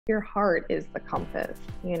Your heart is the compass.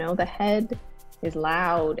 The head is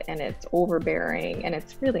loud and it's overbearing and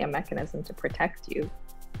it's really a mechanism to protect you.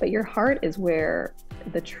 But your heart is where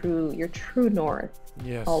your true north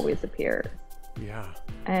Yes. always appears. Yeah.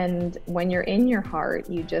 And when you're in your heart,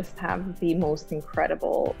 you just have the most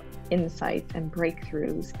incredible insights and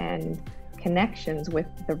breakthroughs and connections with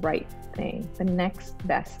the right thing, the next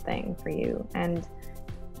best thing for you. And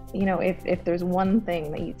if there's one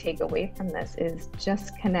thing that you take away from this is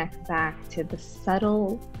just connect back to the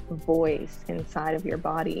subtle voice inside of your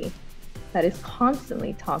body that is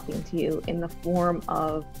constantly talking to you in the form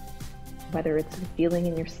of whether it's a feeling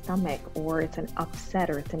in your stomach, or it's an upset,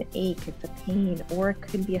 or it's an ache, it's a pain, or it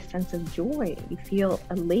could be a sense of joy. You feel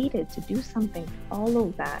elated to do something,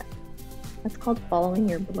 follow that. That's called following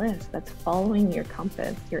your bliss. That's following your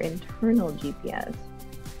compass, your internal GPS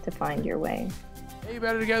to find your way. Hey,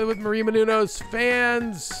 Better Together with Marie Menounos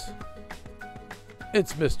fans.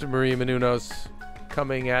 It's Mr. Marie Menounos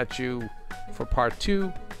coming at you for part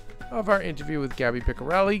 2 of our interview with Gaby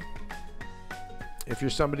Piccirilli. If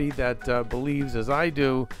you're somebody that believes, as I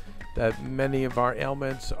do, that many of our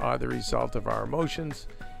ailments are the result of our emotions,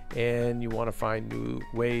 and you want to find new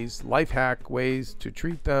ways, life hack ways to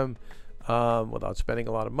treat them without spending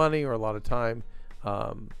a lot of money or a lot of time,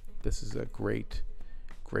 this is a great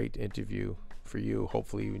interview for you.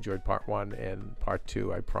 Hopefully you enjoyed part 1, and part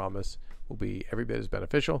 2, I promise, will be every bit as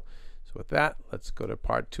beneficial. So with that, let's go to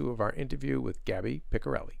part 2 of our interview with Gaby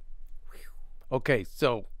Piccirilli. Okay,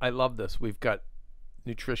 so I love this. We've got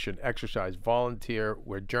nutrition, exercise, volunteer,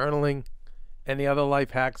 we're journaling. Any other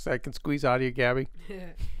life hacks I can squeeze out of you, Gaby?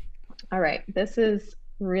 All right, this is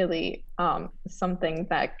really something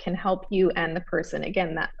that can help you and the person.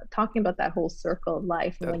 Again, that talking about that whole circle of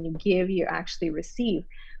life, and when you give, you actually receive.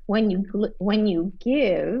 When you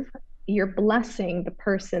give, you're blessing the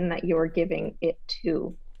person that you're giving it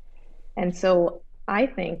to. And so I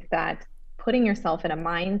think that putting yourself in a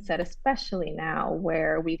mindset, especially now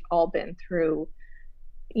where we've all been through,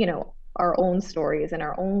 our own stories and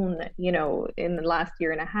our own, in the last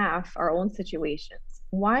year and a half, our own situations.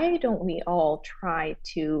 Why don't we all try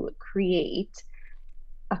to create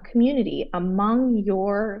a community among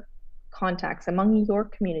your contacts, among your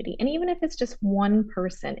community? And even if it's just one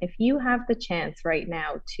person, if you have the chance right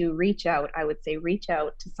now to reach out, I would say reach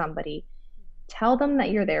out to somebody, tell them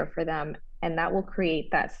that you're there for them, and that will create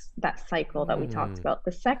that cycle that we talked about.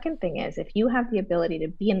 The second thing is, if you have the ability to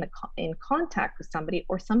be in contact with somebody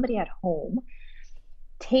or somebody at home,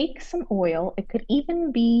 take some oil. It could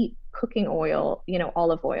even be cooking oil,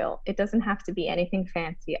 olive oil. It doesn't have to be anything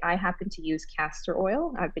fancy. I happen to use castor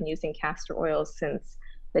oil. I've been using castor oil since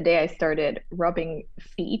the day I started rubbing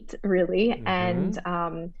feet, really. And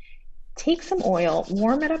take some oil,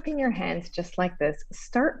 warm it up in your hands just like this.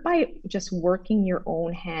 Start by just working your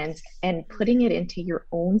own hands and putting it into your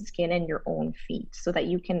own skin and your own feet so that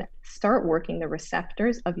you can start working the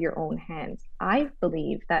receptors of your own hands. I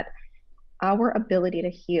believe that our ability to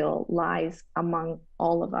heal lies among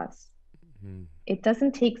all of us. It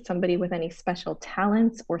doesn't take somebody with any special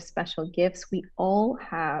talents or special gifts. We all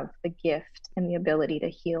have the gift and the ability to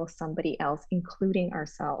heal somebody else, including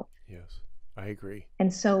ourselves. Yes, I agree.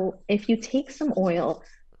 And so if you take some oil,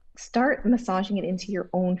 start massaging it into your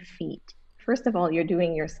own feet. First of all, you're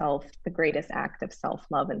doing yourself the greatest act of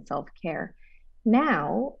self-love and self-care.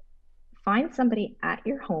 Now, find somebody at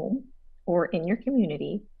your home or in your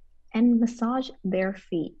community and massage their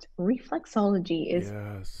feet. Reflexology is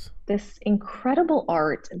this incredible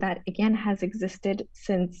art that, again, has existed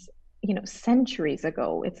since, centuries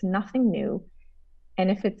ago. It's nothing new. And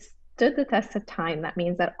if it's stood the test of time, that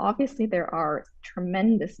means that obviously there are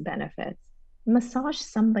tremendous benefits. Massage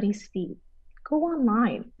somebody's feet. Go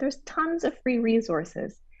online. There's tons of free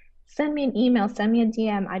resources. Send me an email, send me a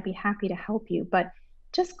DM. I'd be happy to help you. But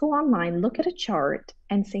just go online, look at a chart,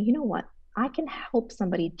 and say, you know what? I can help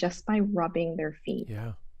somebody just by rubbing their feet.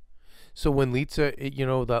 Yeah. So when Lisa,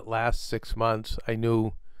 that last 6 months, I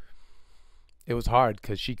knew it was hard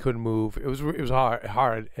because she couldn't move. It was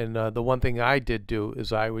hard. And the one thing I did do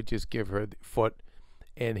is I would just give her the foot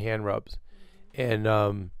and hand rubs.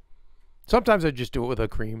 And sometimes I'd just do it with a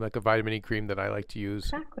cream, like a vitamin E cream that I like to use.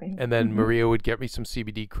 Exactly. And then Maria would get me some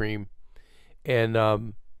CBD cream.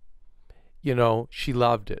 And she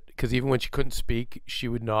loved it because even when she couldn't speak, she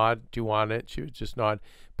would nod, do you want it? She would just nod.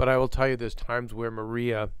 But I will tell you, there's times where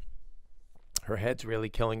Maria, her head's really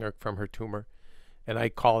killing her from her tumor. And I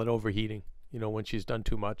call it overheating, when she's done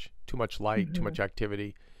too much light, too much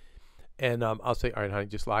activity. And I'll say, all right, honey,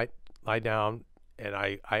 just lie down. And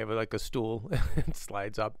I have like a stool, it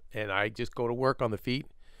slides up, and I just go to work on the feet.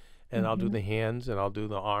 And I'll do the hands and I'll do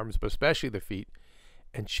the arms, but especially the feet.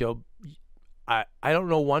 and I don't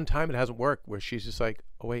know one time it hasn't worked where she's just like,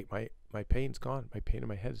 oh wait, my pain's gone, my pain in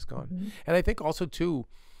my head is gone. Mm-hmm. And I think also too,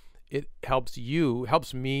 it helps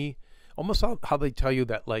me, almost how they tell you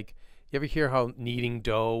that, like, you ever hear how kneading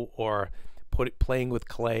dough or playing with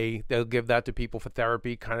clay, they'll give that to people for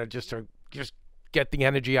therapy, kind of just to get the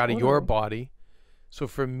energy out of your body. So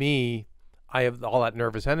for me, I have all that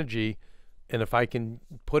nervous energy, and if I can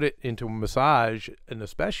put it into a massage, and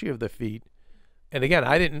especially of the feet, and again,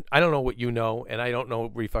 I don't know what you know, and I don't know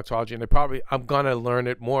reflexology, and I'm gonna learn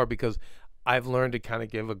it more because I've learned to kind of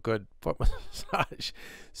give a good foot massage.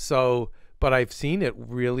 So, but I've seen it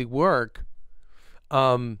really work.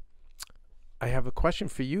 I have a question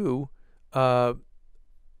for you. Okay,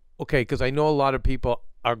 because I know a lot of people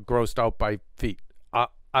are grossed out by feet.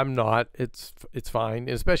 I'm not. It's fine,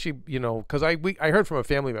 especially because I heard from a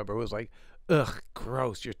family member who was like, "Ugh,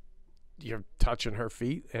 gross! You're touching her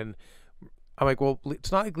feet," and I'm like, "Well,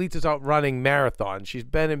 it's not like Lisa's out running marathons. She's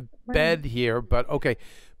been in bed here, but okay."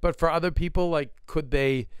 But for other people, like,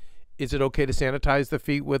 is it okay to sanitize the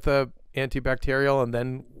feet with a antibacterial and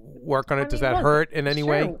then work on it? Does that hurt in any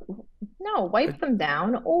way? No, wipe them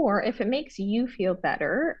down, or if it makes you feel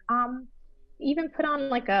better, even put on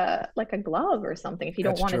like a glove or something if you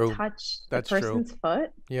don't want to touch the person's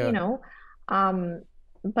foot. Yeah.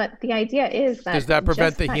 But the idea is that does that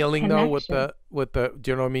prevent the healing though with the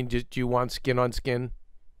do you know what I mean? Do you want skin on skin?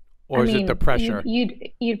 Or is it the pressure?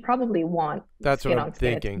 You'd probably want skin on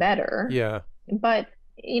skin. Thinking. It's better. Yeah. But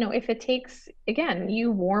if it takes, again,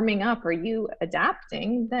 you warming up or you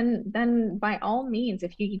adapting, then by all means,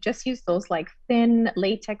 if you just use those like thin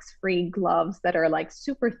latex-free gloves that are like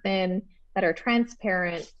super thin, that are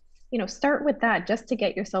transparent, start with that just to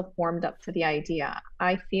get yourself warmed up to the idea.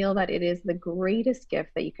 I feel that it is the greatest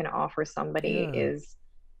gift that you can offer somebody is,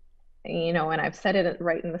 and I've said it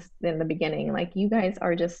right in the beginning, like, you guys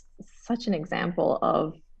are just such an example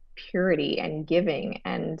of purity and giving,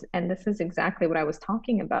 and this is exactly what I was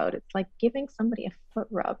talking about. It's like giving somebody a foot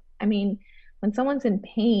rub. I mean, when someone's in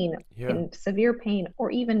pain, in severe pain, or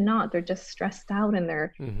even not, they're just stressed out and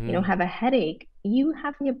they're have a headache, you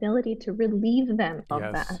have the ability to relieve them of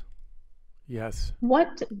that. Yes.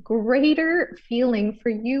 What greater feeling for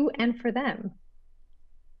you and for them?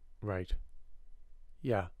 Right.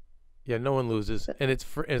 Yeah. No one loses, and it's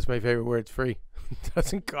free. It's my favorite word. It's free. It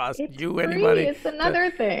doesn't cost you any money. It's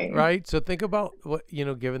another thing, right? So think about what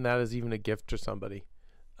given that as even a gift to somebody.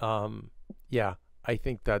 Yeah, I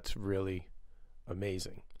think that's really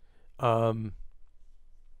amazing. Wow.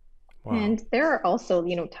 And there are also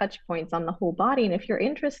touch points on the whole body, and if you're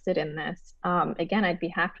interested in this, again, I'd be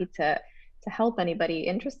happy to help anybody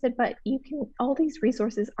interested. But all these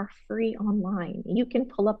resources are free online. You can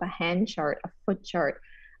pull up a hand chart, a foot chart,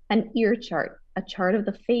 an ear chart, a chart of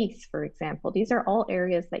the face, for example. These are all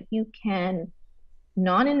areas that you can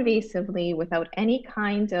non-invasively, without any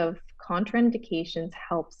kind of contraindications,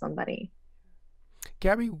 help somebody.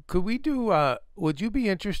 Gaby, could we do, would you be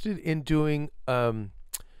interested in doing,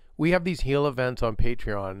 we have these heal events on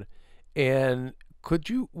Patreon, and would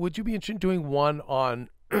you be interested in doing one on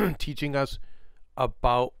teaching us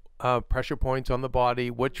about pressure points on the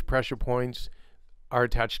body, which pressure points are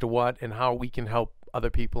attached to what, and how we can help other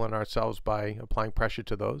people and ourselves by applying pressure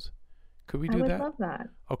to those? Could we do that? I would love that.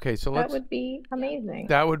 Okay, so that would be amazing.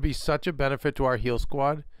 That would be such a benefit to our heal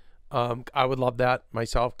squad. I would love that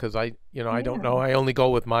myself, because I don't know. I only go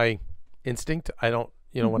with my instinct. I don't,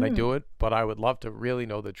 when I do it, but I would love to really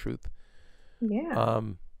know the truth. Yeah.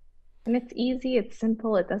 And it's easy. It's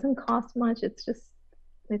simple. It doesn't cost much. It's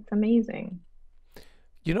amazing.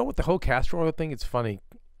 With the whole castor oil thing, it's funny.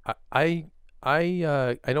 I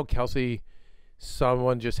know Kelsey.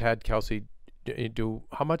 Someone just had Kelsey do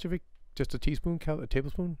how much of it? Just a teaspoon, a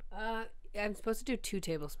tablespoon? I'm supposed to do 2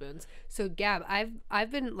 tablespoons. So Gab, I've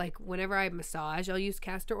been like, whenever I massage, I'll use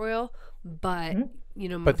castor oil, but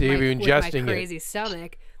but you're ingesting with my crazy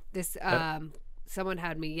stomach, this someone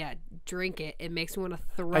had me drink it. It makes me want to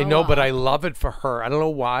throw I know, up. But I love it for her. I don't know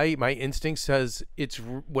why. My instinct says it's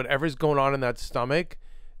whatever's going on in that stomach,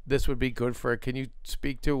 this would be good for it. Can you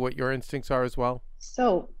speak to what your instincts are as well?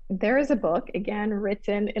 So there is a book, again,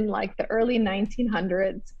 written in like the early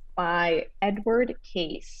 1900s by Edward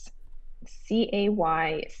Cayce,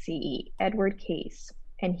 Cayce, Edward Cayce.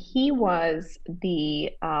 And he was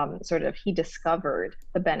the he discovered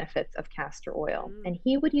the benefits of castor oil. And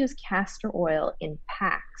he would use castor oil in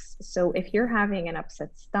packs. So if you're having an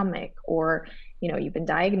upset stomach, or you've been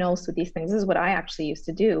diagnosed with these things, this is what I actually used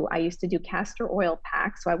to do. I used to do castor oil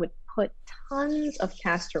packs. So I would put tons of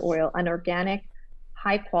castor oil, an organic,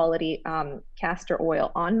 high quality castor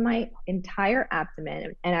oil, on my entire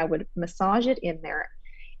abdomen, and I would massage it in there.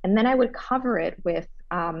 And then I would cover it with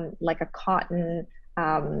like um,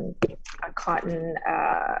 a cotton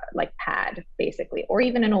like pad, basically, or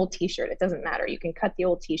even an old t-shirt. It doesn't matter. You can cut the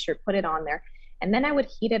old t-shirt, put it on there, and then I would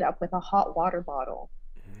heat it up with a hot water bottle.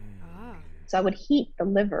 Ah. So I would heat the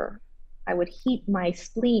liver, I would heat my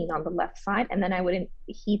spleen on the left side, and then I would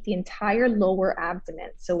heat the entire lower abdomen.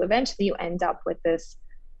 So eventually you end up with this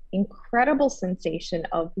incredible sensation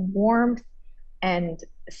of warmth and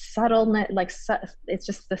subtleness. Like it's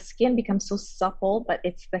just the skin becomes so supple, but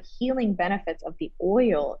it's the healing benefits of the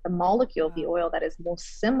oil, the molecule of the oil that is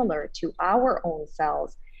most similar to our own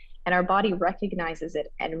cells. And our body recognizes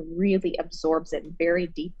it and really absorbs it very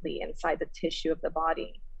deeply inside the tissue of the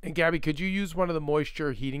body. And Gaby, could you use one of the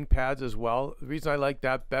moisture heating pads as well? The reason I like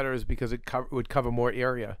that better is because it would cover more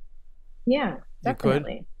area. Yeah, You could?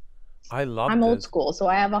 definitely. I love I'm old this. school, so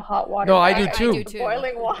I have a hot water. No, I bag. do too. I do too.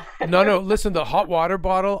 Boiling water. No, listen, the hot water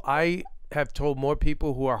bottle, I have told more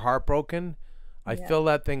people who are heartbroken, I Yeah. fill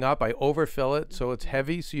that thing up, I overfill it so it's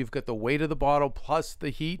heavy, so you've got the weight of the bottle plus the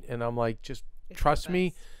heat, and I'm like, just It's trust the me,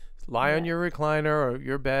 best. lie on Yeah. your recliner or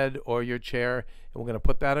your bed or your chair, and we're going to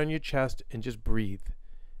put that on your chest and just breathe.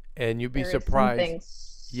 And you'd be There is surprised. something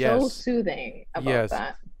so Yes. soothing about Yes.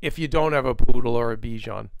 that. If you don't have a poodle or a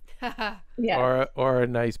Bichon Yeah. or a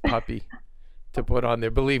nice puppy to put on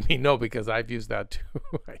there. Believe me, no, because I've used that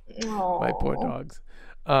too. My poor Aw. dogs.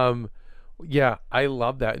 Yeah, I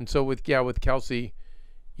love that. And so with Kelsey,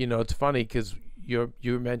 it's funny because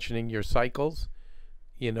you're mentioning your cycles,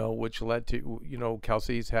 which led to,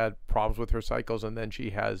 Kelsey's had problems with her cycles, and then she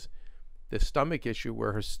has this stomach issue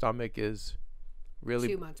where her stomach is really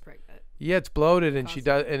 2 months pregnant. yeah, it's bloated, and Awesome.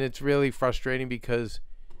 and it's really frustrating because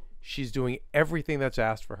she's doing everything that's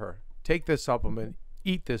asked for her. Take this supplement,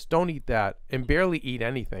 eat this, don't eat that, and barely eat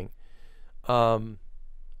anything.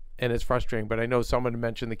 And it's frustrating, but I know someone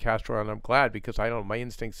mentioned the castor oil, and I'm glad because I don't. My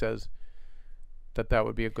instinct says that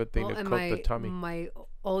would be a good thing to and coat the tummy. my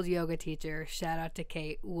old yoga teacher, shout out to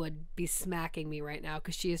Kate, would be smacking me right now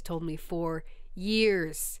because she has told me for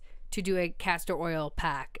years to do a castor oil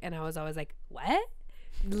pack, and I was always like, what?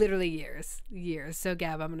 Literally years. So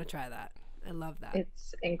Gab, I'm gonna try that. I love that.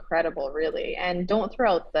 It's incredible, really. And don't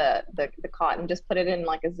throw out the cotton. Just put it in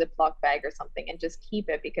like a Ziploc bag or something, and just keep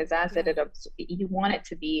it, because as you want it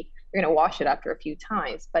to be, you're gonna wash it after a few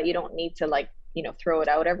times, but you don't need to throw it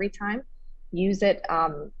out every time. Use it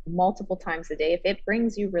multiple times a day. If it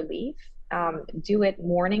brings you relief, do it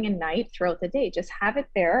morning and night throughout the day. Just have it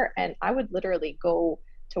there, and I would literally go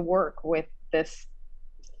to work with this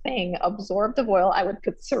thing absorbed of oil. I would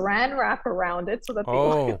put saran wrap around it so that the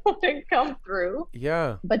oil wouldn't come through.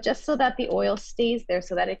 Yeah. But just so that the oil stays there,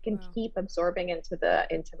 so that it can Wow. keep absorbing into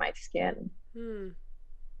my skin.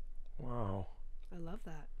 Wow. I love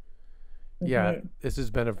that. Yeah, Mhm. this has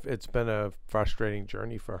been it's been a frustrating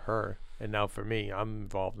journey for her, and now for me, I'm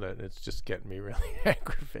involved in it, and it's just getting me really Me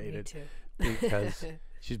aggravated too. because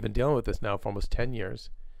she's been dealing with this now for almost 10 years,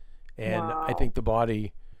 and Wow. I think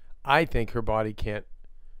her body can't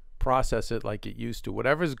process it like it used to.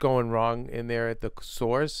 Whatever's going wrong in there at the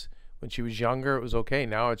source, when she was younger, it was okay.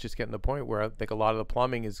 Now it's just getting to the point where I think a lot of the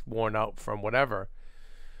plumbing is worn out from whatever.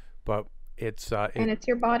 But it's And it's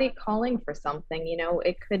your body calling for something.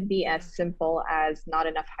 It could be as simple as not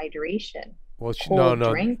enough hydration, well, cold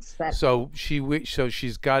drinks that So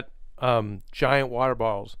she's got giant water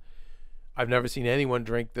bottles. I've never seen anyone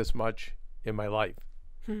drink this much in my life.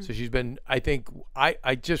 So she's been. I think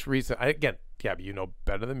I just recently. Again, Gabby, you know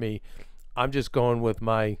better than me. I'm just going with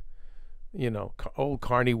my, old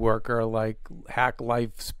carny worker like hack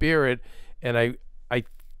life spirit, and I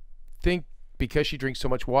think because she drinks so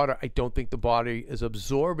much water, I don't think the body is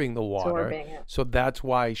absorbing the water. absorbing it. So that's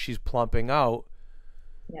why she's plumping out.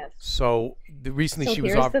 Yes. So recently So she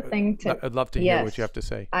was here's off. the thing I'd love to hear what yes. you have to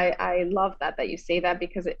say. I love that you say that,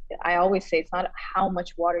 because I always say it's not how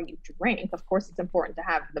much water you drink. Of course, it's important to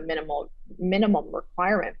have the minimum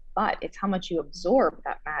requirement, but it's how much you absorb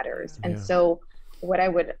that matters. And Yeah. so what I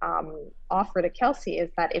would offer to Kelsey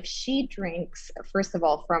is that if she drinks, first of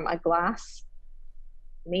all, from a glass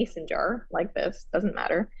mason jar like this, doesn't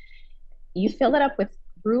matter, you fill it up with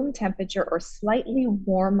room temperature or slightly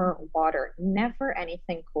warmer water, never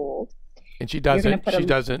anything cold. And she gonna doesn't. put She a-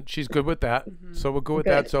 doesn't. She's good with that. Mhm. So we're good with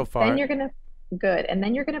Good. that so far. Then you're gonna good, and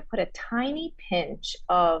then you're gonna put a tiny pinch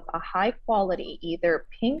of a high quality, either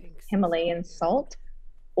pink Pink Himalayan salt, salt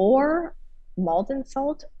or Malden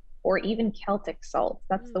salt, or even Celtic salt.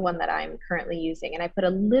 That's the one that I'm currently using. And I put a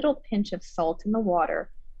little pinch of salt in the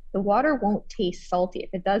water. The water won't taste salty.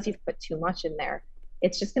 If it does, you've put too much in there.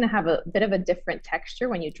 It's just gonna have a bit of a different texture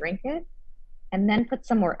when you drink it. and then put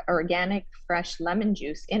some more organic, fresh lemon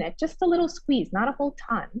juice in it, just a little squeeze, not a whole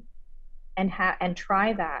ton, and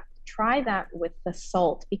try that. Try that with the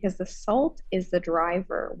salt, because the salt is the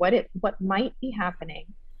driver. What might be happening,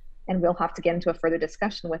 and we'll have to get into a further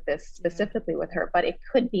discussion with this specifically with her, but it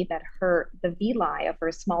could be that the villi of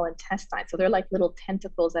her small intestine, so they're like little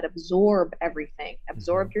tentacles that absorb everything,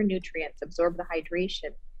 absorb your nutrients, absorb the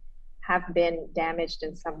hydration, have been damaged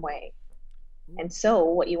in some way. And so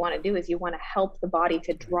what you want to do is you want to help the body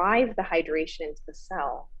to drive the hydration into the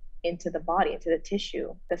cell, into the body, into the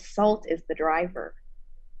tissue. The salt is the driver.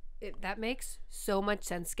 That makes so much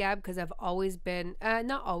sense, Gab, because I've always been,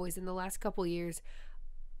 not always, in the last couple years,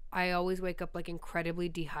 I always wake up like incredibly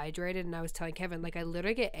dehydrated. And I was telling Kevin, like, I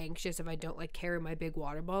literally get anxious if I don't like carry my big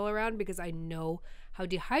water bottle around, because I know how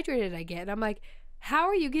dehydrated I get. And I'm like, how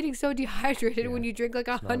are you getting so dehydrated when you drink like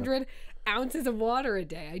 100 ounces of water a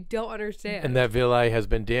day? I don't understand. And that villi has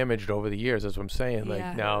been damaged over the years. That's what I'm saying.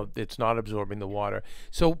 Like now it's not absorbing the water.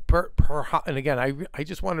 So and again, I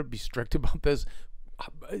just want to be strict about this.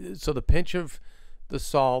 So the pinch of the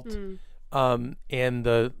salt and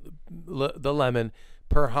the lemon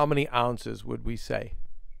per how many ounces would we say?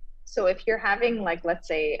 So if you're having, like, let's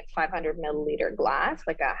say 500 milliliter glass,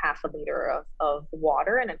 like a half a liter of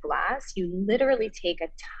water in a glass, you literally take a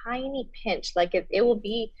tiny pinch. Like it will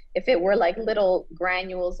be, if it were like little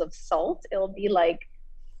granules of salt, it'll be like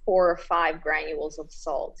 4 or 5 granules of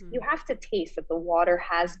salt. You have to taste that the water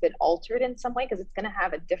has been altered in some way, because it's going to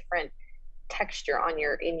have a different texture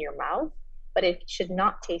in your mouth, but it should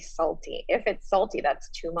not taste salty. If it's salty, that's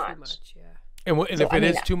too much. And if it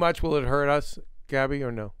is too much, will it hurt us, Gabby,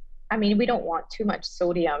 or no? I mean, we don't want too much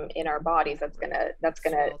sodium in our bodies. That's gonna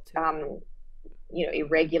it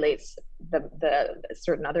regulates the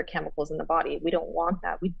certain other chemicals in the body. We don't want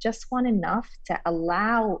that. We just want enough to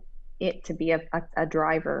allow it to be a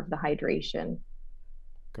driver of the hydration.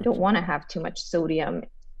 Gotcha. You don't want to have too much sodium.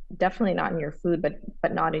 Definitely not in your food,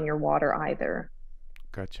 but not in your water either.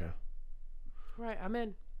 Gotcha. Right, I'm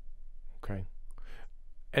in. Okay.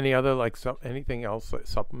 Any other anything else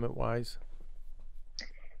supplement wise?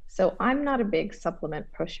 So I'm not a big supplement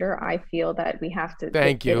pusher. I feel that we have to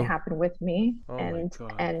make it happen with me. Oh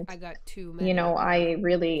and I got too many. You know,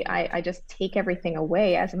 I just take everything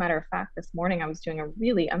away. As a matter of fact, this morning I was doing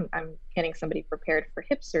I'm getting somebody prepared for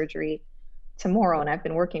hip surgery tomorrow, and I've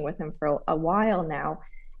been working with him for a while now.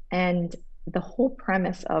 And the whole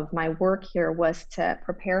premise of my work here was to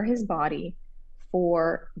prepare his body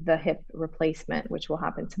for the hip replacement, which will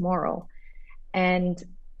happen tomorrow. And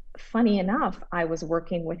funny enough, I was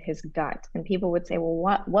working with his gut, and people would say, well,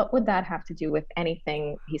 what would that have to do with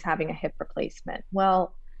anything? He's having a hip replacement.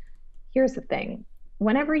 Well, here's the thing.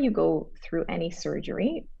 Whenever you go through any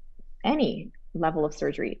surgery, any level of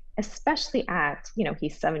surgery, especially at,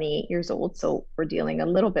 he's 78 years old, so we're dealing a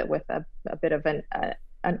little bit with a bit of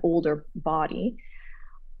an older body.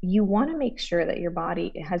 You want to make sure that your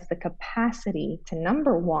body has the capacity to,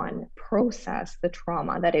 number one, process the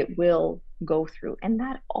trauma that it will go through. And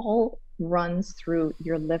that all runs through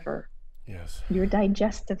your liver, your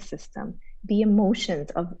digestive system, the emotions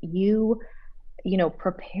of you,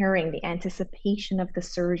 preparing, the anticipation of the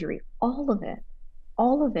surgery, all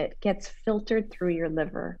of it gets filtered through your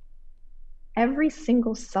liver. Every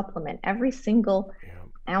single supplement, every single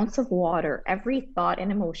ounce of water, every thought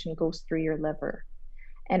and emotion goes through your liver.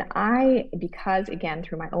 And because again,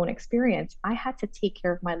 through my own experience, I had to take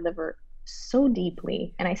care of my liver so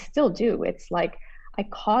deeply, and I still do. It's like I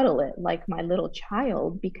coddle it like my little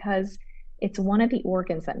child, because it's one of the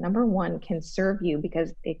organs that, number one, can serve you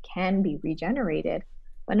because it can be regenerated.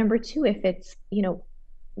 But number two, if it's,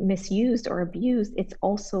 misused or abused, it's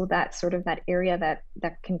also that sort of that area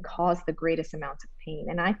that can cause the greatest amounts of pain.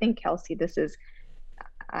 And I think, Kelsey,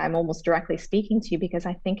 I'm almost directly speaking to you, because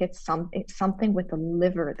I think it's something with the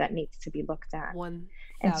liver that needs to be looked at. 1,000%.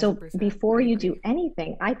 And so before you do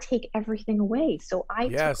anything, I take everything away. So I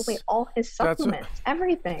took away all his supplements,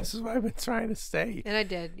 everything. This is what I've been trying to say. And I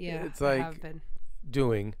did, yeah. It's like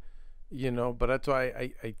doing, but that's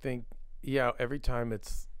why I think, every time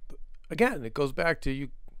again, it goes back to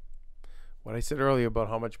what I said earlier about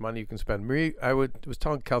how much money you can spend. Marie, was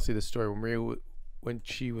telling Kelsey this story when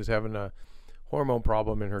she was having a hormone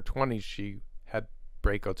problem in her 20s, she had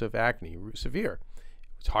breakouts of acne, severe.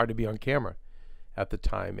 It was hard to be on camera at the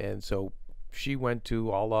time, and so she went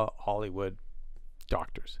to all the Hollywood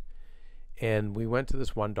doctors, and we went to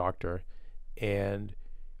this one doctor, and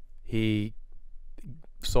he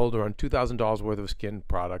sold around $2,000 worth of skin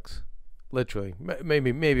products, literally.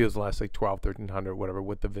 Maybe it was less, like $1,200-$1,300, whatever,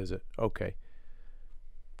 with the visit. Okay,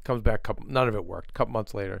 comes back, none of it worked. A couple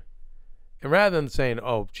months later, and rather than saying,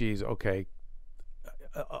 oh geez, okay,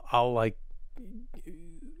 I'll like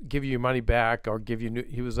give you your money back or give you new.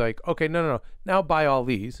 He was like, okay, no, now buy all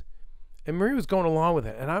these. And Marie was going along with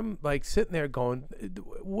it. And I'm like sitting there going,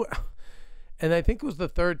 what? And I think it was the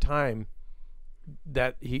third time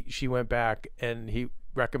that she went back and he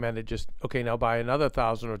recommended just, okay, now buy another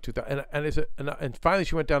 1,000 or 2,000. And finally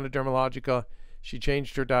she went down to Dermalogica. She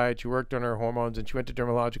changed her diet. She worked on her hormones and she went to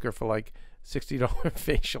Dermalogica for like $60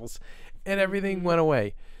 facials and everything went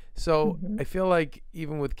away. So I feel like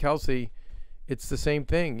even with Kelsey, it's the same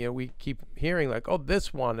thing. You know, we keep hearing like, oh,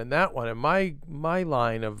 this one and that one and my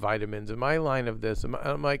line of vitamins and my line of this. And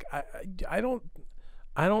I'm like, I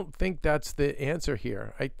don't think that's the answer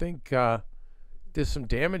here. I think there's some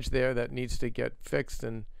damage there that needs to get fixed,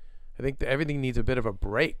 and I think that everything needs a bit of a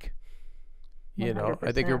break. You 100%. Know,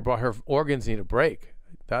 I think her organs need a break.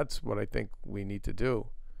 That's what I think we need to do.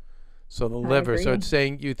 So the liver. So it's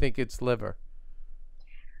saying you think it's liver.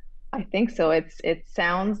 I think so. It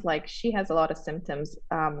sounds like she has a lot of symptoms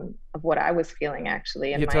of what I was feeling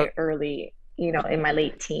actually in my early, in my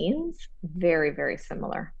late teens. Very, very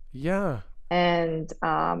similar. Yeah. And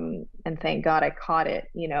thank God I caught it.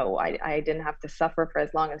 I didn't have to suffer for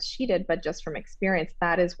as long as she did, but just from experience,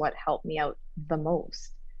 that is what helped me out the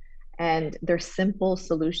most. And they're simple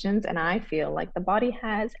solutions. And I feel like the body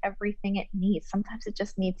has everything it needs. Sometimes it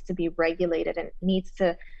just needs to be regulated, and it needs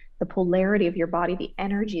to, the polarity of your body, the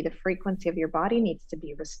energy, the frequency of your body needs to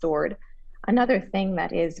be restored. Another thing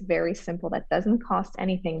that is very simple, that doesn't cost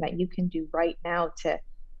anything, that you can do right now to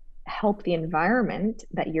help the environment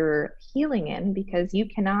that you're healing in, because you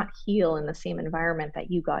cannot heal in the same environment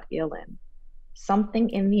that you got ill in. Something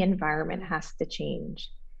in the environment has to change.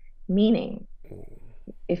 Meaning,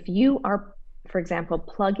 if you are, for example,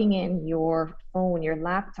 plugging in your phone, your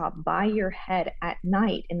laptop by your head at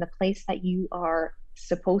night in the place that you are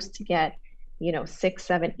supposed to get 6,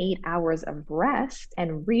 7, 8 hours of rest,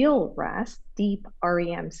 and real rest, deep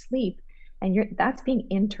REM sleep, and that's being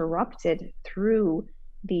interrupted through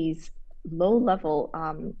these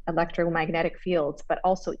low-level electromagnetic fields, but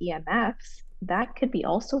also EMFs, that could be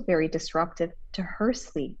also very disruptive to her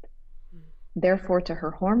sleep, therefore to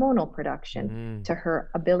her hormonal production, to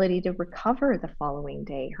her ability to recover the following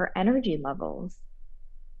day, her energy levels.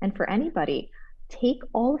 And for anybody, take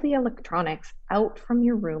all the electronics out from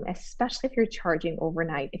your room, especially if you're charging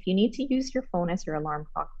overnight. If you need to use your phone as your alarm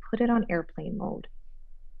clock, put it on airplane mode.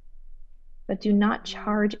 But do not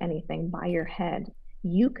charge anything by your head.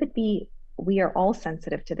 We are all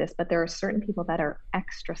sensitive to this, but there are certain people that are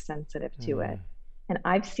extra sensitive to it. And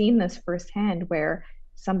I've seen this firsthand, where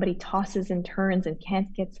somebody tosses and turns and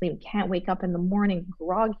can't get sleep, can't wake up in the morning,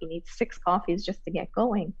 groggy, needs 6 coffees just to get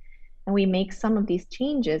going. And we make some of these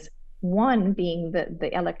changes, one being the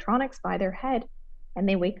electronics by their head, and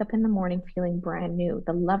they wake up in the morning feeling brand new.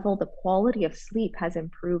 The quality of sleep has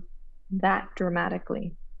improved that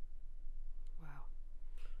dramatically. Wow.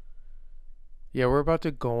 Yeah, we're about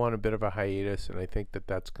to go on a bit of a hiatus, and I think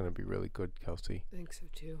that's going to be really good, Kelsey. I think so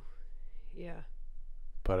too. Yeah.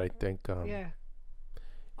 But I think all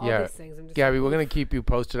these things, I'm just Gabby, we're going to keep you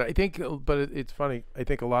posted. I think, but it's funny. I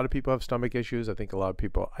think a lot of people have stomach issues. I think a lot of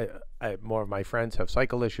people, more of my friends have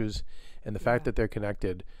cycle issues, and the fact that they're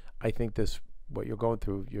connected, I think what you're going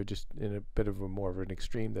through, you're just in a bit of more of an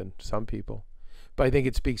extreme than some people. But I think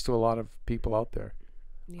it speaks to a lot of people out there.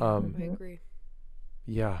 Yeah, I agree.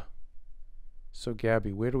 Yeah. So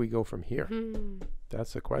Gabby, where do we go from here?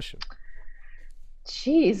 That's the question.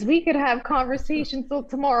 Jeez, we could have conversations till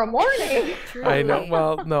tomorrow morning. I know.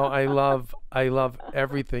 Well, no, I love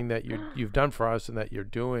everything that you've done for us and that you're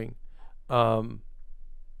doing.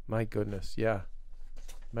 My goodness, yeah.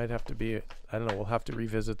 Might have to be, I don't know, we'll have to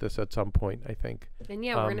revisit this at some point, I think. And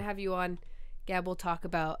yeah, we're going to have you on. Gab will talk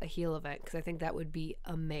about a heel event, because I think that would be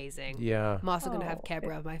amazing. Yeah. I'm also going to have Keb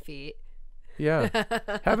rub my feet. Yeah.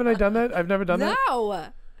 Haven't I done that? I've never done that. No.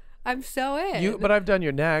 I'm so in. But I've done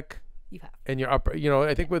your neck. You have. And your upper,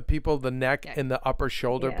 I think with people, the neck and the upper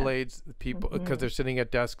shoulder blades, people, because they're sitting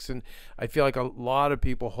at desks, and I feel like a lot of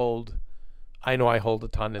people I know I hold a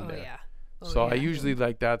ton in there. Yeah. So I usually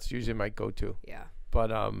that's usually my go-to. Yeah.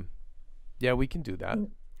 But yeah, we can do that.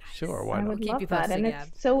 Sure, why not? I would love that, and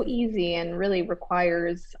it's so easy and really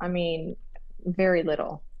requires, very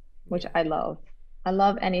little, which I love. I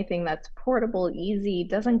love anything that's portable, easy,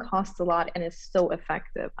 doesn't cost a lot, and is so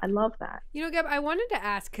effective. I love that. Gab, I wanted to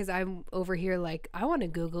ask, because I'm over here like, I want to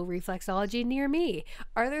Google reflexology near me.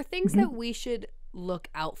 Are there things that we should look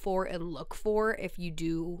out for and look for if you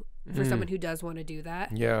do, for someone who does want to do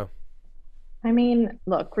that? Yeah.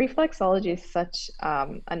 Look, reflexology is such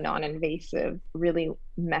a non-invasive, really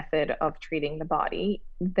method of treating the body.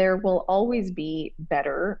 There will always be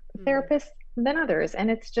better therapists than others.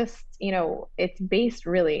 And it's just, it's based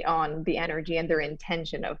really on the energy and their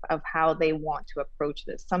intention of how they want to approach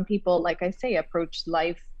this. Some people, like I say, approach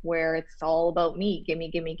life where it's all about me, gimme,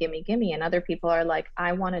 gimme, gimme, gimme. And other people are like,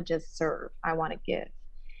 I want to just serve, I want to give.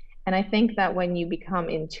 And I think that when you become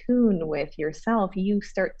in tune with yourself, you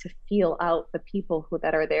start to feel out the people who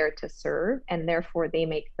that are there to serve, and therefore they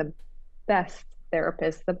make the best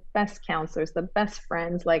therapists, the best counselors, the best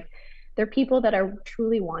friends. Like, they're people that are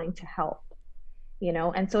truly wanting to help.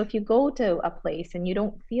 And so if you go to a place and you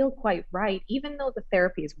don't feel quite right, even though the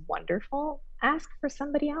therapy is wonderful, ask for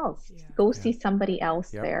somebody else. Yeah. Go Yeah. see somebody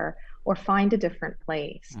else Yep. there, or find a different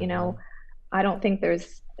place. I don't think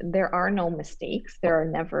there are no mistakes. There are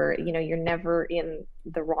never, you're never in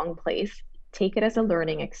the wrong place. Take it as a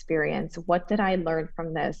learning experience. What did I learn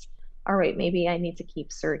from this? All right, maybe I need to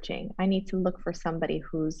keep searching. I need to look for somebody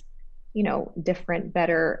who's, different,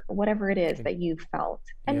 better, whatever it is that you felt.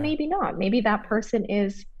 And Yeah. maybe not. Maybe that person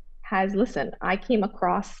listen, I came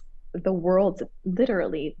across the world's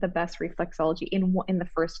literally the best reflexology in the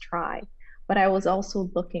first try, but I was also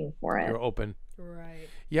looking for it. You're open. Right.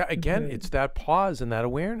 Yeah, again, Mhm. it's that pause and that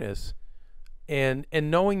awareness, and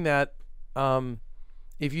knowing that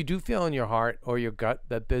if you do feel in your heart or your gut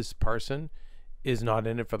that this person is not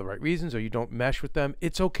in it for the right reasons, or you don't mesh with them,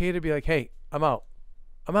 it's okay to be like, hey, I'm out.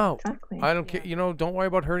 Exactly. I don't care. Yeah. Don't worry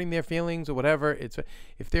about hurting their feelings or whatever. It's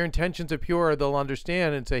if their intentions are pure, they'll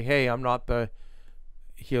understand and say, hey, I'm not the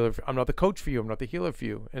healer. I'm not the coach for you. I'm not the healer for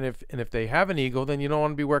you. And if they have an ego, then you don't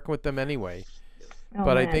want to be working with them anyway. Oh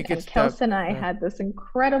But I man. think And it's that. Kelsey and I had this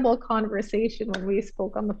incredible conversation when we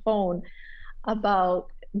spoke on the phone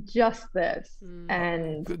about just this.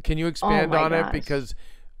 And Can you oh expand my on it? gosh. Because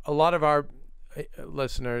a lot of our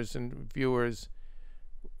listeners and viewers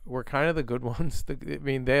were kind of the good ones. I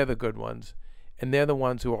mean, they're the good ones. And they're the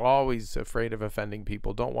ones who are always afraid of offending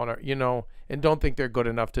people, don't want to, and don't think they're good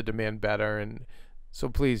enough to demand better. And so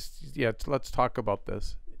please, yeah, let's talk about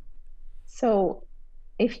this. So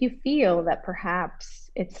if you feel that perhaps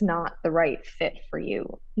it's not the right fit for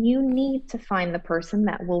you, you need to find the person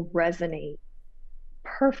that will resonate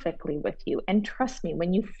perfectly with you. And trust me,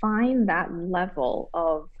 when you find that level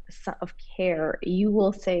of care, you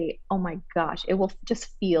will say, "Oh my gosh," it will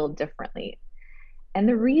just feel differently. And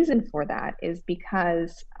the reason for that is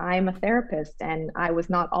because I'm a therapist and I was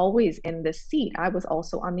not always in this seat. I was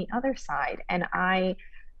also on the other side. And I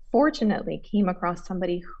fortunately came across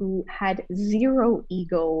somebody who had zero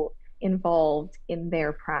ego involved in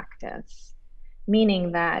their practice,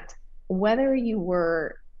 meaning that whether you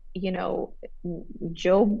were, you know,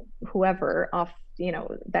 Joe, whoever off,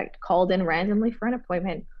 that called in randomly for an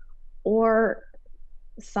appointment, or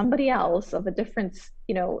somebody else of a different,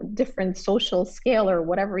 different social scale or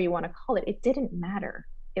whatever you want to call it, it didn't matter.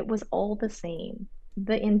 It was all the same.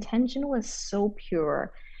 The intention was so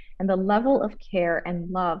pure, and the level of care and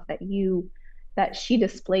love that she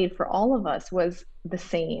displayed for all of us was the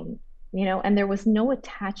same, and there was no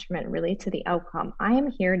attachment really to the outcome. I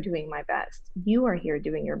am here doing my best. You are here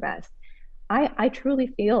doing your best. I truly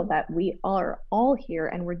feel that we are all here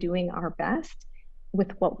and we're doing our best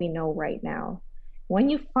with what we know right now. When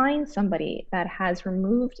you find somebody that has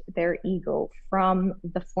removed their ego from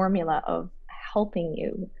the formula of helping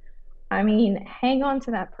you, I mean, hang on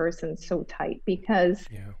to that person so tight, because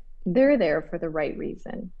Yeah. they're there for the right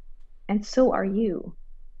reason. And so are you.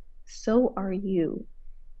 So are you.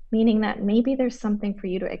 Meaning that maybe there's something for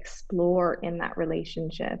you to explore in that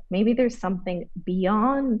relationship. Maybe there's something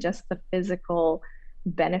beyond just the physical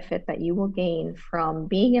benefit that you will gain from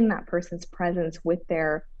being in that person's presence with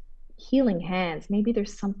their healing hands. Maybe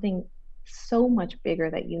there's something so much bigger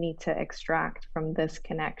that you need to extract from this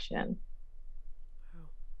connection. Wow.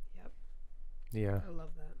 Yep. Yeah. I love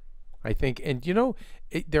that. I think, and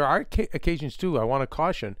there are occasions too, I want to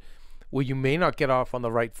caution, where you may not get off on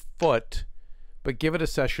the right foot, but give it a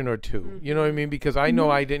session or two. Mm-hmm. You know what I mean? Because I know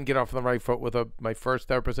I didn't get off on the right foot with my first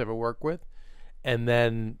therapist I ever worked with. And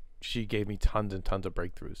then she gave me tons and tons of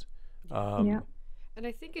breakthroughs. Yeah. And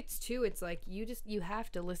I think it's like you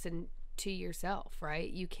have to listen to yourself, right?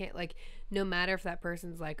 You can't, like, no matter if that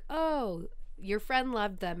person's like, oh, your friend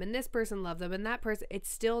loved them and this person loved them and that person, it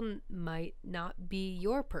still might not be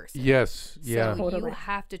your person. Yes. Yeah. So Totally. you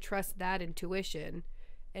have to trust that intuition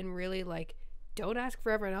and really, like, don't ask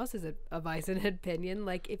for everyone else's advice and opinion.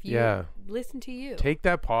 Like, if you listen to you. Take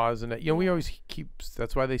that pause. And, we always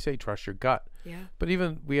that's why they say trust your gut. Yeah. But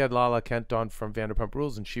even we had Lala Kent on from Vanderpump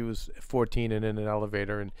Rules, and she was 14 and in an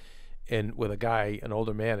elevator and with a guy, an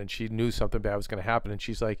older man, and she knew something bad was going to happen. And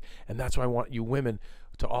she's like, and that's why I want you women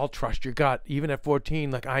to all trust your gut. Even at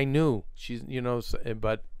 14, like, I knew she's,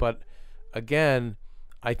 but again,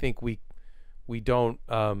 I think we we don't,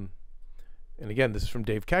 and again, this is from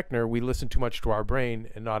Dave Keckner, we listen too much to our brain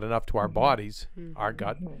and not enough to our bodies, our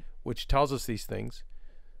gut, which tells us these things.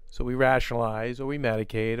 So we rationalize, or we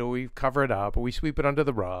medicate, or we cover it up, or we sweep it under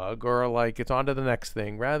the rug, or like it's on to the next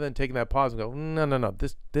thing, rather than taking that pause and go, no,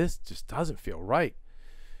 this just doesn't feel right.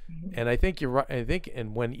 And I think you're right. I think,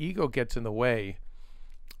 and when ego gets in the way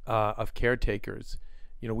of caretakers,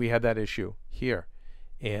 we had that issue here,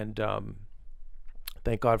 and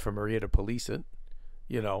thank God for Maria to police it,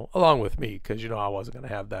 along with me, because I wasn't gonna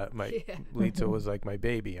have that. Lisa was like my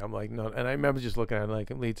baby. I'm like, no, and I remember just looking at her like,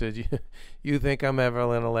 Lisa, you think I'm ever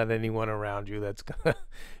gonna let anyone around you that's gonna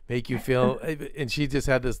make you feel? And she just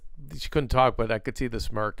had this. She couldn't talk, but I could see the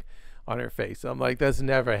smirk on her face. I'm like, that's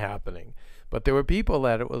never happening. But there were people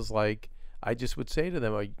that it was like, I just would say to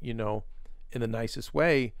them, in the nicest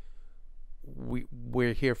way,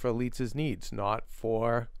 we're here for Lisa's needs, not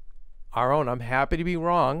for our own. I'm happy to be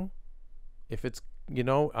wrong. If it's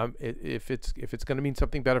if it's going to mean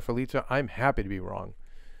something better for Lisa, I'm happy to be wrong.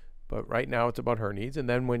 But right now it's about her needs. And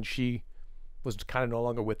then when she was kind of no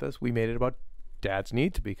longer with us, we made it about Dad's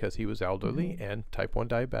needs because he was elderly and type 1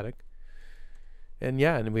 diabetic. And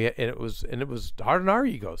it was hard on our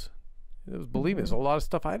egos. It was, believe me, there's a lot of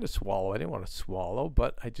stuff I had to swallow. I didn't want to swallow,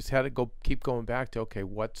 but I just had to keep going back to, okay,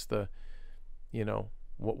 what's the,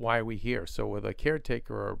 why are we here? So with a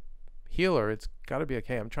caretaker or healer, it's got to be,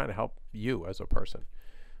 okay, I'm trying to help you as a person,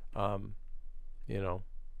 but.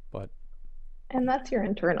 And that's your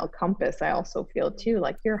internal compass. I also feel too,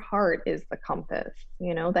 like your heart is the compass,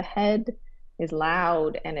 the head is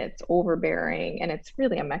loud and it's overbearing and it's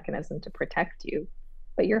really a mechanism to protect you.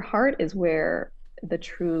 But your heart is where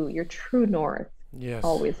your true north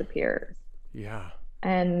always appears. Yeah.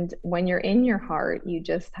 And when you're in your heart, you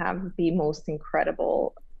just have the most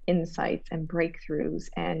incredible insights and breakthroughs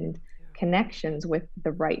and connections with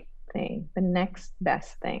the right thing, the next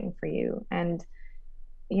best thing for you. And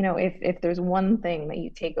if there's one thing that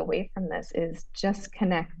you take away from this, is just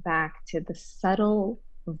connect back to the subtle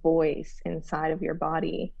voice inside of your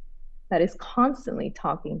body that is constantly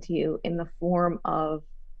talking to you in the form of,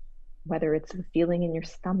 whether it's a feeling in your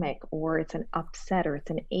stomach, or it's an upset, or it's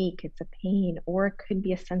an ache, it's a pain, or it could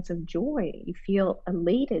be a sense of joy. You feel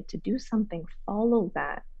elated to do something, follow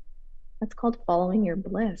that. That's called following your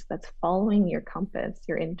bliss. That's following your compass,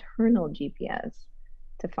 your internal GPS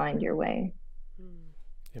to find your way.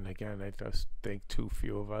 And again, I just think too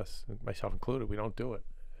few of us, myself included, we don't do it.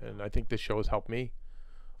 And I think this show has helped me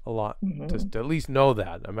a lot to at least know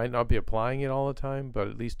that. I might not be applying it all the time, but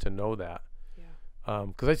at least to know that.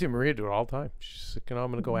 Because I see Maria do it all the time. She's like,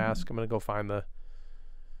 I'm going to go ask, I'm going to go find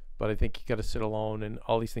but I think you got to sit alone, and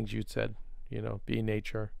all these things you'd said, be in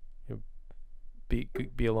nature,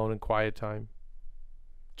 be alone in quiet time,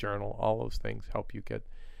 journal, all those things help you get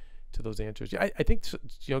to those answers. I think,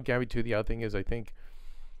 Gaby, too, the other thing is, I think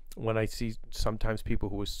when I see sometimes people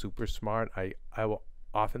who are super smart, I will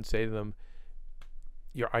often say to them,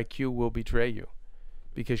 your IQ will betray you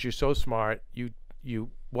because you're so smart.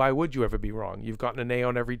 Why would you ever be wrong? You've gotten an A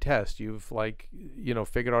on every test. You've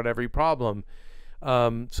figured out every problem.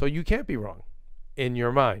 So you can't be wrong in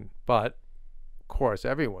your mind. But of course,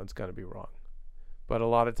 everyone's going to be wrong. But a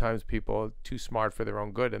lot of times people are too smart for their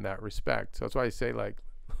own good in that respect. So that's why I say,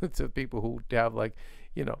 to people who have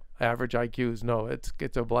average IQs, no, it's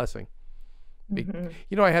a blessing.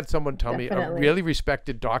 I had someone tell me, a really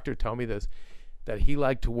respected doctor tell me this, that he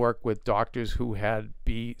liked to work with doctors who had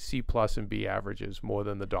C plus and B averages more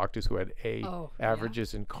than the doctors who had A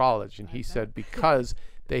averages in college. And he said because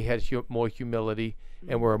they had more humility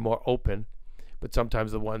and were more open. But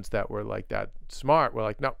sometimes the ones that were like that smart were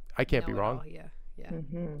like, no, I can't be wrong.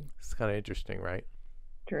 It's kind of interesting, right?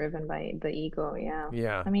 Driven by the ego.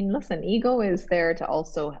 Yeah. I mean, listen, ego is there to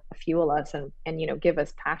also fuel us and give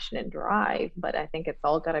us passion and drive. But I think it's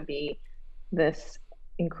all got to be this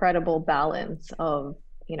incredible balance of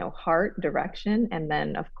heart direction, and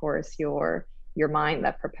then of course your mind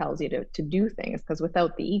that propels you to do things, because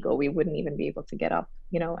without the ego we wouldn't even be able to get up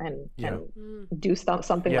and do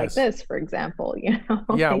something like this, for example.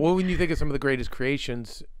 Well, when you think of some of the greatest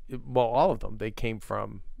creations, well, all of them, they came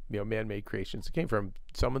from man-made creations. It came from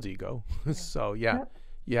someone's ego. So you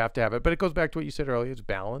have to have it, but it goes back to what you said earlier. It's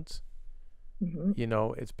balance.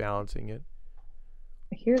 It's balancing it.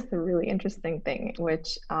 Here's the really interesting thing,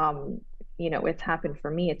 which, it's happened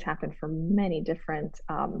for me. It's happened for many different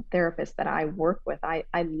therapists that I work with. I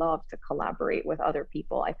love to collaborate with other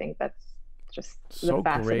people. I think that's just so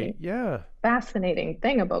great. Fascinating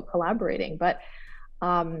thing about collaborating. But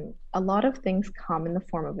a lot of things come in the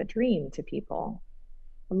form of a dream to people.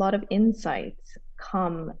 A lot of insights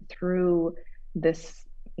come through this,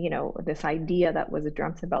 this idea that was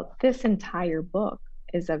dreamt about. This entire book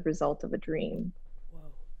is a result of a dream.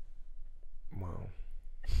 Wow.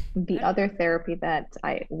 The other therapy that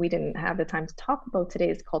we didn't have the time to talk about today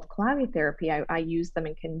is called clavy therapy. I use them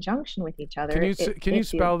in conjunction with each other. Can you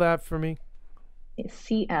spell that for me? It's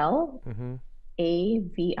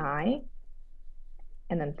CLAVI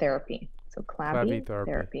and then therapy. So clavy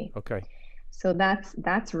therapy. Okay. So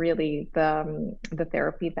that's really the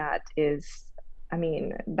therapy that is,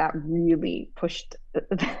 that really pushed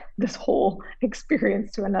this whole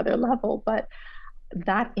experience to another level. But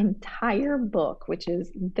that entire book, which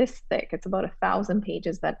is this thick, it's about 1,000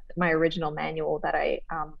 pages, that my original manual that I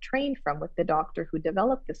trained from with the doctor who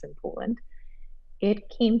developed this in Poland, it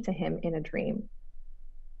came to him in a dream.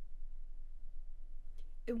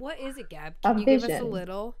 What is it, Gab? Can you give us a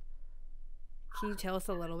little? Can you tell us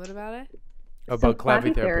a little bit about it? About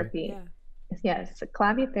clavy therapy? Yeah. Yes,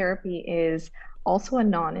 clavy therapy is also a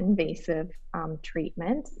non-invasive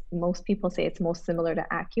treatment. Most people say it's most similar to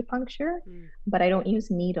acupuncture, but I don't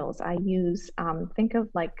use needles. I use, think of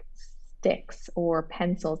like sticks or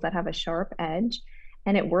pencils that have a sharp edge,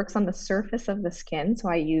 and it works on the surface of the skin. So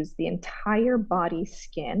I use the entire body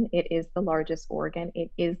skin. It is the largest organ.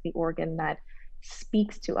 It is the organ that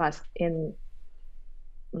speaks to us in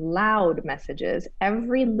loud messages.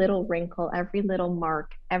 Every little wrinkle, every little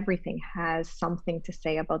mark, everything has something to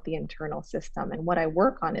say about the internal system. And what I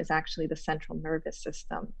work on is actually the central nervous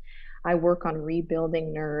system. I work on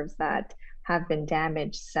rebuilding nerves that have been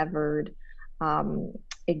damaged, severed.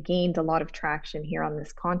 It gained a lot of traction here on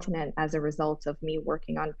this continent as a result of me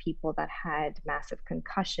working on people that had massive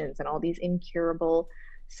concussions and all these incurable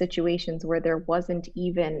situations where there wasn't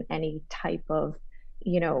even any type of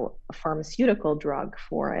a pharmaceutical drug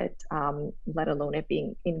for it, let alone it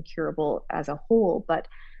being incurable as a whole. But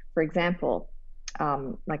for example,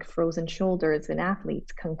 like frozen shoulders in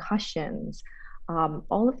athletes, concussions,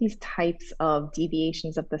 all of these types of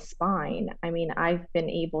deviations of the spine. I've been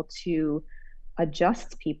able to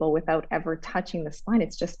adjust people without ever touching the spine.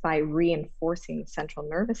 It's just by reinforcing the central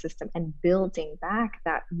nervous system and building back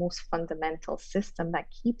that most fundamental system that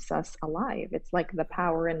keeps us alive. It's like the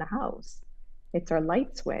power in the house. It's our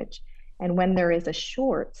light switch. And when there is a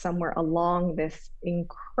short somewhere along this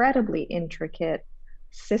incredibly intricate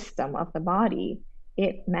system of the body,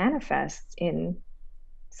 it manifests in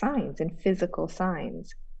signs, in physical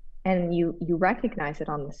signs. And you recognize it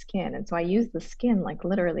on the skin. And so I use the skin like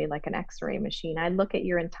literally like an X-ray machine. I look at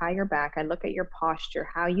your entire back, I look at your posture,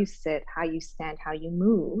 how you sit, how you stand, how you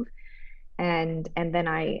move. And then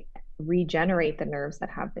I regenerate the nerves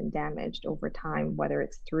that have been damaged over time, whether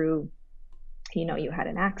it's through you had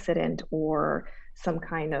an accident or some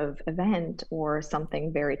kind of event or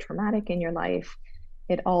something very traumatic in your life.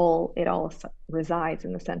 It all resides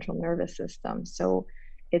in the central nervous system. So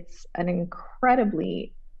it's an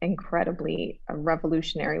incredibly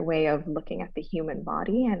revolutionary way of looking at the human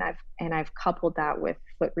body. And I've coupled that with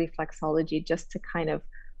foot reflexology just to kind of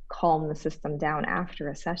calm the system down after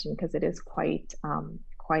a session, because it is quite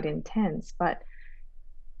intense. But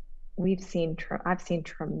I've seen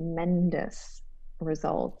tremendous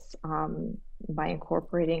results by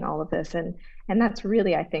incorporating all of this, and that's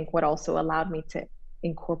really, I think, what also allowed me to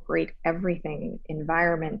incorporate everything: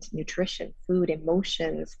 environment, nutrition, food,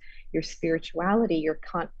 emotions, your spirituality,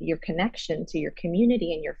 your connection to your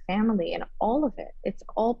community and your family, and all of it. It's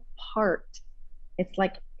all part. It's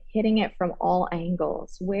like hitting it from all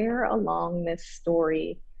angles. Where along this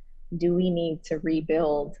story do we need to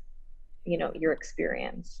rebuild, your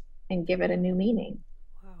experience and give it a new meaning?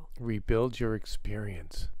 Wow. Rebuild your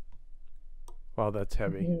experience. Wow, that's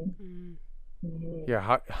heavy. Mm-hmm. Mm-hmm.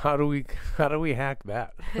 Yeah, how do we hack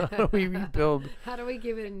that? How do we rebuild? How do we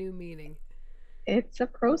give it a new meaning? It's a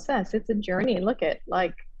process. It's a journey. Look at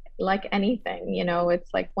like anything,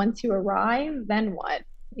 it's like once you arrive, then what?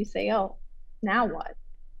 You say, oh, now what?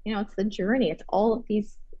 It's the journey. It's all of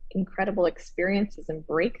these incredible experiences and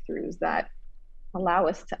breakthroughs that allow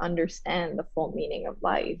us to understand the full meaning of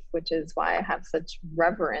life, which is why I have such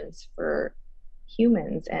reverence for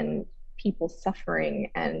humans and people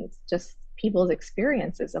suffering and just people's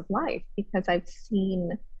experiences of life, because I've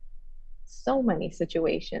seen so many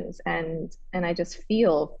situations and I just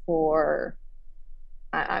feel for,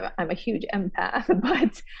 I'm a huge empath,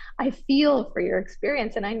 but I feel for your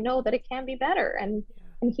experience and I know that it can be better. And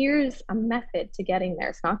here's a method to getting there.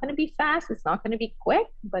 It's not going to be fast. It's not going to be quick,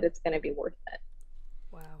 but it's going to be worth it.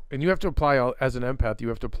 Wow. And you have to apply, as an empath, you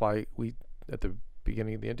have to apply, at the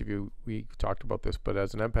beginning of the interview, we talked about this, but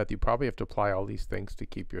as an empath, you probably have to apply all these things to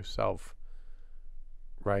keep yourself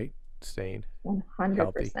right. staying healthy.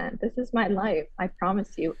 100%. This is my life. I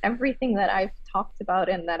promise you. Everything that I've talked about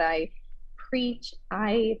and that I preach,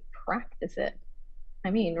 I practice it. I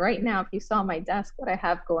mean, right now, if you saw my desk, what I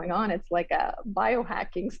have going on, it's like a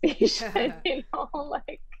biohacking station,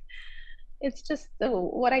 like it's just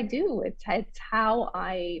what I do. It's how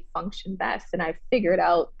I function best. And I figured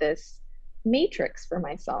out this matrix for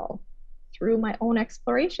myself through my own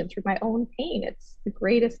exploration, through my own pain. It's the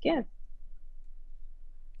greatest gift.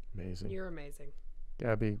 Amazing. You're amazing.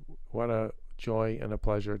 Gaby, what a joy and a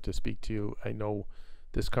pleasure to speak to you. I know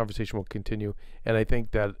this conversation will continue. And I think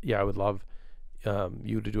that, I would love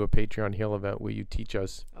you to do a Patreon Heal event where you teach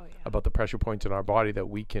us about the pressure points in our body that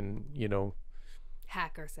we can,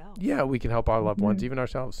 hack ourselves. Yeah, we can help our loved ones, even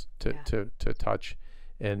ourselves, to touch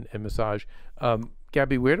and massage.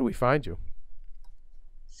 Gaby, where do we find you?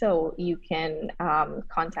 So you can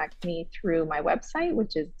contact me through my website,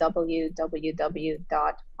 which is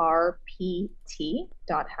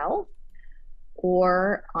www.rpt.health,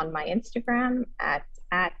 or on my Instagram at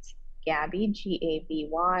Gaby, Gaby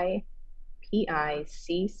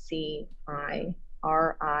Piccirilli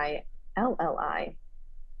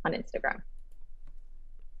on Instagram.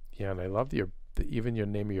 Yeah, and I love even your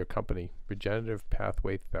name of your company, Regenerative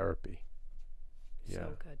Pathway Therapy. Yeah,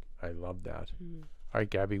 so good. I love that. All right,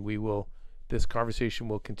 Gaby, this conversation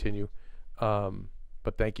will continue.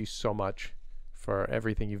 But thank you so much for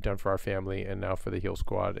everything you've done for our family and now for the Heal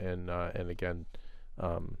Squad. And again,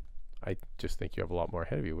 I just think you have a lot more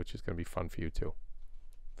ahead of you, which is going to be fun for you too.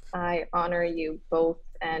 I honor you both,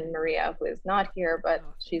 and Maria, who is not here, but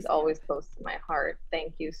she's always close to my heart.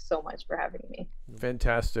 Thank you so much for having me.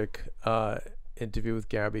 Fantastic interview with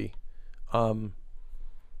Gaby.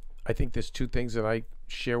 I think there's two things that I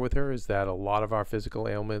share with her is that a lot of our physical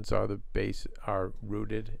ailments are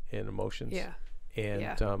rooted in emotions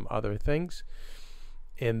and other things.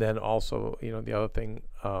 And then also, the other thing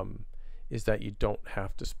is that you don't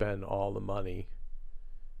have to spend all the money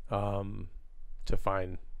to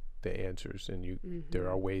find the answers, and there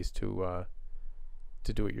are ways to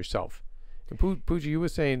do it yourself. And Pooja, you were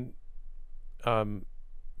saying,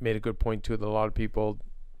 made a good point too, that a lot of people,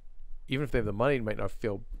 even if they have the money, might not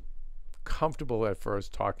feel comfortable at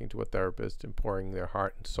first talking to a therapist and pouring their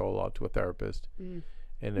heart and soul out to a therapist. And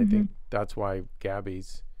I think that's why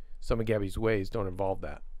some of Gaby's ways don't involve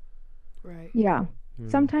that. Right. Yeah.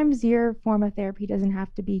 Sometimes your form of therapy doesn't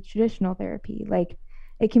have to be traditional therapy. Like,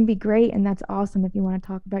 it can be great, and that's awesome if you want to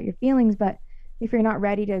talk about your feelings, but if you're not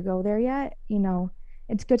ready to go there yet,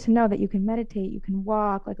 it's good to know that you can meditate, you can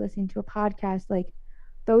walk, like listening to a podcast, like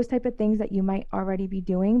those type of things that you might already be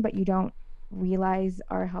doing, but you don't realize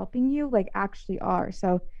are helping you, like actually are.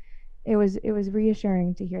 So it was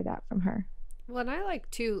reassuring to hear that from her. Well, and I like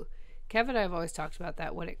too, Kevin and I have always talked about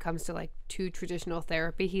that when it comes to like to traditional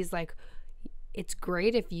therapy. He's like, it's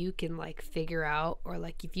great if you can like figure out, or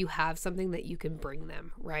like if you have something that you can bring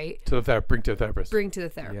them, right? Bring to the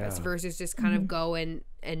therapist versus just kind of go and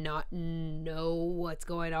not know what's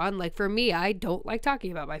going on. Like for me, I don't like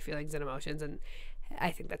talking about my feelings and emotions, and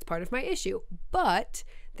I think that's part of my issue. But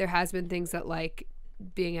there has been things that like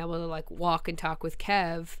being able to like walk and talk with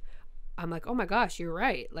Kev, I'm like, oh my gosh, you're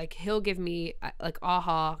right. Like he'll give me like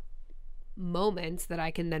aha moments that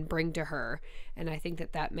I can then bring to her, and I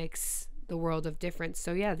think that makes the world of difference.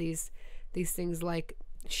 So yeah, these things like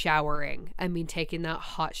showering, I mean taking that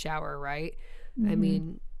hot shower, right? I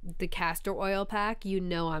mean the castor oil pack,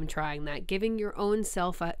 I'm trying that. Giving your own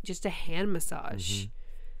self just a hand massage.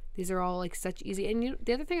 These are all like such easy. And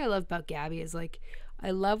the other thing I love about Gaby is like,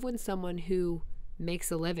 I love when someone who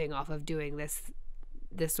makes a living off of doing this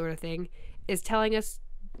sort of thing is telling us,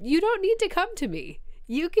 you don't need to come to me,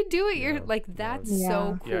 you can do it. You're like, that's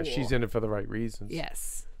so cool. Yeah, she's in it for the right reasons.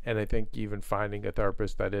 Yes. And I think even finding a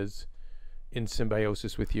therapist that is in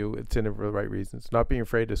symbiosis with you, it's in it for the right reasons. Not being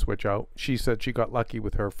afraid to switch out. She said she got lucky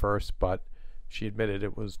with her first, but she admitted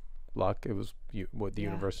it was luck. It was what the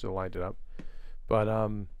universe lined it up. But I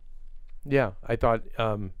thought,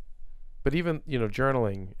 but even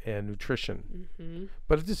journaling and nutrition.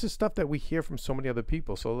 But this is stuff that we hear from so many other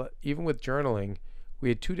people. So even with journaling, we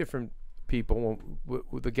had two different people.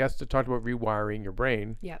 With the guest that talked about rewiring your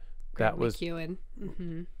brain. Yep. That was McEwen.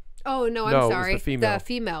 Oh no, I'm sorry. It was the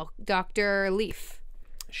female, Dr. Leaf.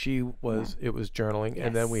 She was. It was journaling, Yes.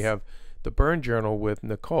 and then we have the burn journal with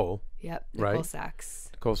Nicole. Yep. Right? Nicole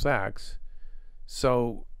Sachs.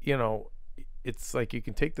 So it's like you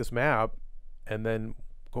can take this map and then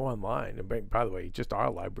go online. And by the way, just our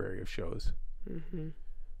library of shows.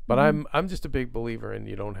 But I'm just a big believer in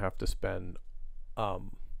you don't have to spend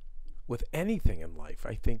with anything in life.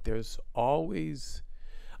 I think there's always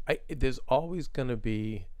going to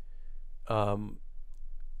be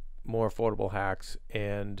more affordable hacks.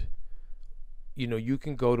 And you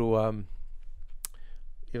can go to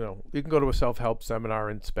you can go to a self-help seminar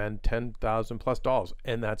and spend $10,000+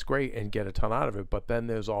 and that's great and get a ton out of it. But then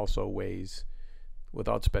there's also ways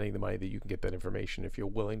without spending the money that you can get that information if you're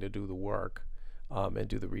willing to do the work and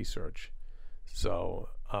do the research. So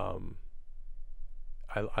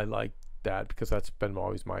I like that because that's been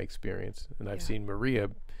always my experience. And I've seen Maria,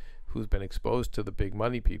 who's been exposed to the big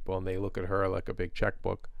money people, and they look at her like a big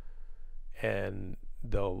checkbook, and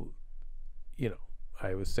they'll,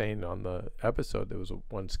 I was saying on the episode, there was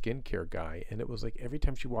one skincare guy, and it was like every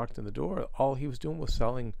time she walked in the door, all he was doing was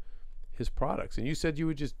selling his products. And you said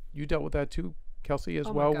you dealt with that too, Kelsey, as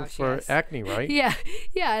well, gosh, for yes. acne, right? Yeah.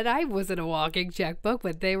 And I wasn't a walking checkbook,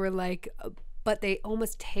 but they were like, but they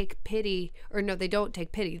almost take pity, or no, they don't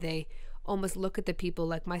take pity. They almost look at the people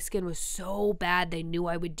like my skin was so bad, they knew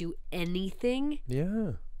I would do anything.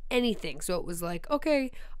 Yeah. Anything. So it was like,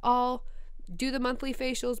 okay, I'll do the monthly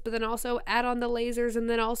facials, but then also add on the lasers, and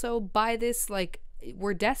then also buy this. Like,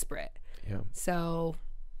 we're desperate. Yeah. So.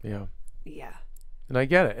 Yeah. Yeah. And I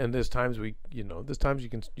get it. And there's times there's times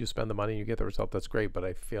you spend the money and you get the result. That's great. But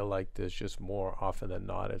I feel like there's just more often than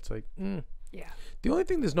not. It's like, yeah. The only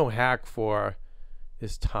thing there's no hack for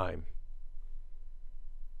is time.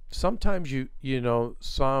 Sometimes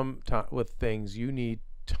with things you need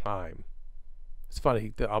time. It's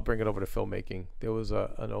funny. I'll bring it over to filmmaking. There was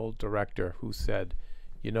an old director who said,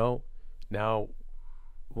 now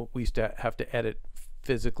we used to have to edit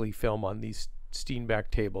physically film on these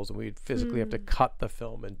Steenbeck tables, and we'd physically have to cut the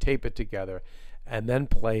film and tape it together and then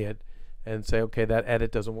play it and say, okay, that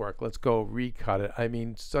edit doesn't work. Let's go recut it. I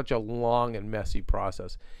mean, such a long and messy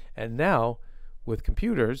process. And now with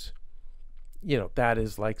computers, that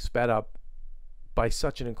is like sped up by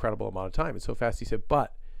such an incredible amount of time. It's so fast. He said,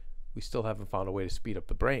 but we still haven't found a way to speed up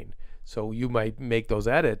the brain. So you might make those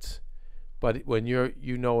edits, but when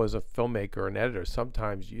as a filmmaker or an editor,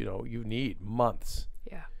 sometimes, you need months.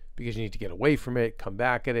 Yeah. Because you need to get away from it, come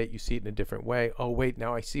back at it, you see it in a different way. Oh, wait,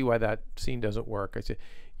 now I see why that scene doesn't work. I said,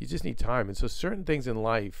 you just need time. And so certain things in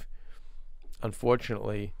life,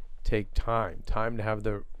 unfortunately, take time to have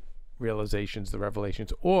the realizations, the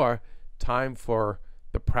revelations, or time for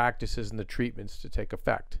the practices and the treatments to take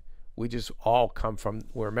effect. We just all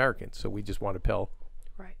we're Americans, so we just want a pill.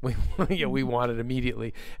 Right. We want it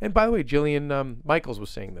immediately. And by the way, Jillian Michaels was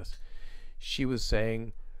saying this. She was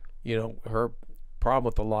saying, her problem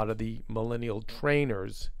with a lot of the millennial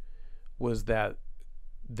trainers was that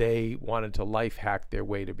they wanted to life hack their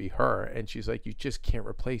way to be her. And she's like, you just can't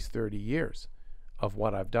replace 30 years of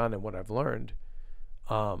what I've done and what I've learned.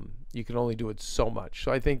 You can only do it so much.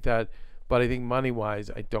 So I think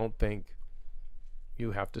money-wise, I don't think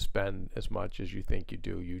you have to spend as much as you think you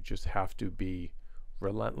do. You just have to be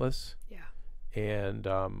relentless. Yeah. And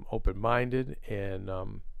open-minded and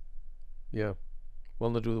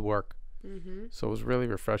willing to do the work. Mm-hmm. So it was really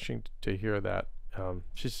refreshing to hear that.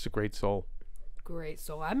 She's just a great soul. Great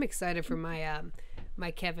soul. I'm excited for my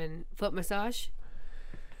my Kevin foot massage.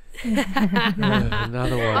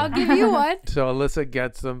 Another one. I'll give you one. So Alyssa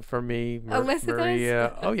gets them for me. Alyssa Maria.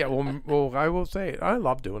 does? Oh yeah. Well, I will say it. I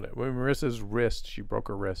love doing it. When Marissa's wrist, she broke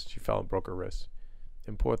her wrist. She fell and broke her wrist.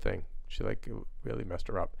 And poor thing, she it really messed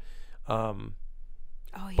her up.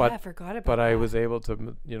 Oh yeah, I forgot about that. But I was able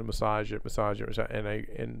to, massage it,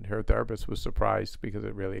 and her therapist was surprised because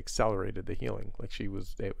it really accelerated the healing. Like it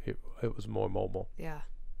was more mobile. Yeah.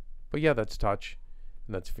 But yeah, that's touch,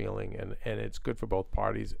 and that's feeling, and it's good for both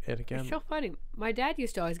parties. And again, It's so funny. My dad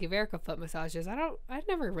used to always give Erica foot massages. I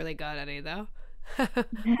never really got any though. I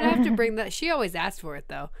have to bring that. She always asked for it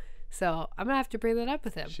though, so I'm gonna have to bring that up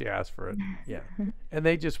with him. She asked for it, yeah, and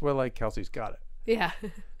they just were like, Kelsey's got it. Yeah.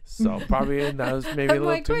 So probably that was maybe a little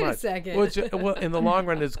like, too wait much. a second. Well, in the long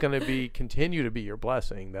run, it's going to continue to be your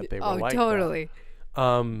blessing that they were like totally.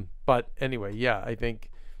 that. But anyway, yeah, I think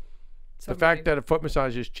the fact that a foot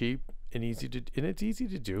massage is cheap and it's easy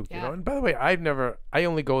to do, Yeah. And by the way, I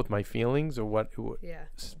only go with my feelings or what Yeah.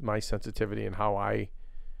 my sensitivity and how I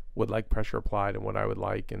would like pressure applied and what I would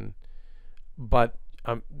like, but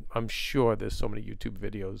I'm sure there's so many YouTube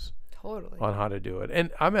videos. Totally. On how to do it. And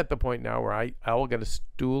I'm at the point now where I will get a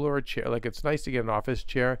stool or a chair. Like, it's nice to get an office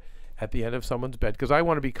chair at the end of someone's bed because I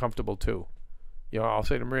want to be comfortable too. I'll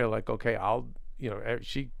say to Maria, like, okay, a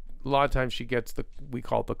lot of times she gets we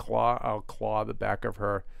call it the claw. I'll claw the back of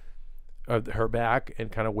her back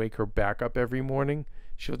and kind of wake her back up every morning.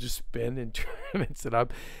 She'll just spin and turn and sit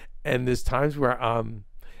up. And there's times where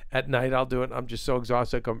at night I'll do it. I'm just so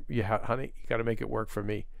exhausted. Honey, you got to make it work for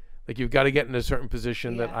me. Like, you've got to get in a certain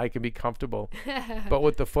position that I can be comfortable. But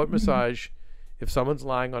with the foot massage, if someone's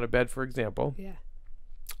lying on a bed, for example, Yeah.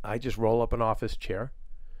 I just roll up an office chair,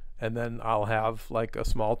 and then I'll have like a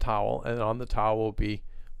small towel, and on the towel will be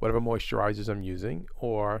whatever moisturizers I'm using,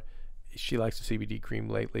 or she likes the CBD cream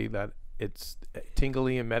lately that it's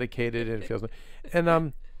tingly and medicated and it feels,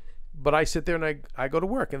 and but I sit there and I go to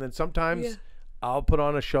work, and then sometimes I'll put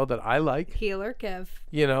on a show that I like. Healer Kev.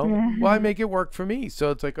 You know, well, I make it work for me. So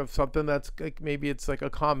it's like something that's like, maybe it's like a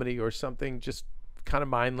comedy or something just kind of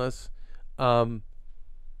mindless. And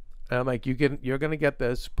I'm like, you're gonna get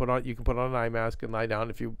this. You can put on an eye mask and lie down.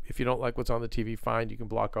 If you don't like what's on the TV, fine. You can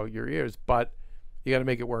block out your ears, but you got to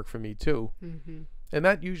make it work for me too. Mm-hmm. And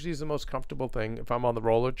that usually is the most comfortable thing if I'm on the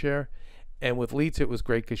roller chair. And with Leetz, it was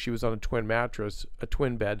great because she was on a twin mattress, a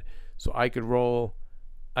twin bed, so I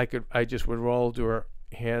just would roll, do her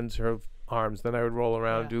hands, her arms, then I would roll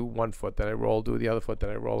around, do one foot, then I roll, do the other foot, then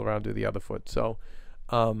I roll around, do the other foot. So,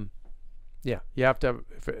 you have to have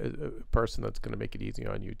a person that's going to make it easy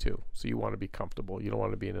on you too. So you want to be comfortable. You don't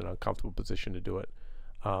want to be in an uncomfortable position to do it.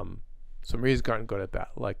 So Maria's gotten good at that,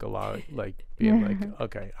 like a lot, like being like,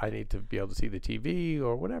 okay, I need to be able to see the TV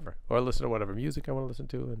or whatever, or listen to whatever music I want to listen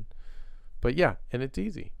to, but and it's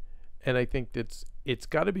easy, and I think it's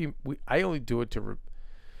got to be. I only do it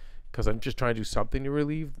because I'm just trying to do something to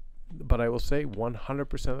relieve, but I will say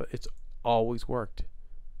 100% it's always worked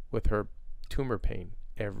with her tumor pain.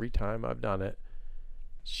 Every time I've done it,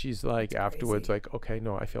 she's like afterwards, like, okay,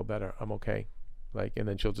 no, I feel better, I'm okay. Like, and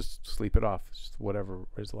then she'll just sleep it off, just whatever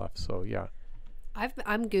is left. So yeah,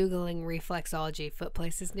 I'm googling reflexology foot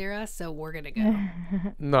places near us, so we're gonna go.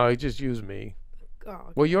 No, he just use me. Oh,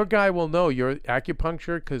 okay. Well, your guy will know your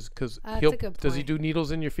acupuncture because does he do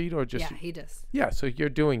needles in your feet or just? Yeah, he does. Yeah, so you're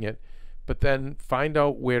doing it, but then find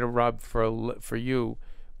out where to rub for you,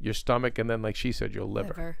 your stomach, and then like she said, your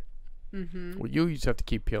liver. Mm-hmm. Well, you just have to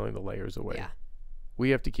keep peeling the layers away. Yeah, we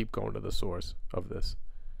have to keep going to the source of this.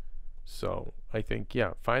 So I think,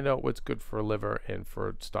 find out what's good for liver and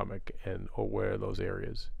for stomach or where are those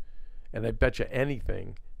areas. And I bet you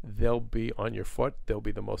anything, they'll be on your foot. They'll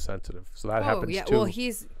be the most sensitive. So that happens too. Well,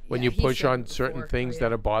 when you push on certain things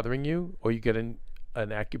that are bothering you, or you get an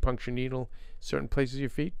acupuncture needle, certain places of your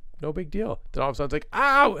feet, no big deal. Then all of a sudden it's like,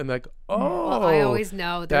 ow! And like, oh, well, I always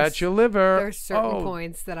know that's your liver. There's certain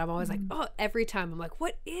points that I'm always like, oh, every time I'm like,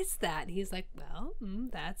 what is that? And he's like, well,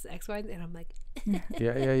 that's X, Y, and I'm like,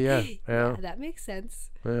 yeah, that makes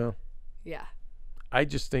sense. Well, yeah. I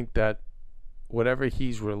just think that whatever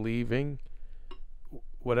he's relieving,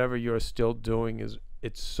 whatever you're still doing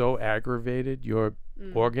it's so aggravated, your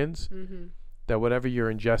organs, that whatever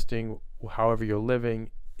you're ingesting, however you're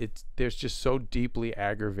living, there's just so deeply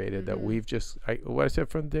aggravated that we've just what I said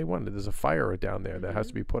from day one, there's a fire down there that has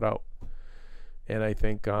to be put out. And I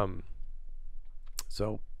think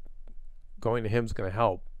so going to him's going to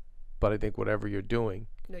help, but I think whatever you're doing,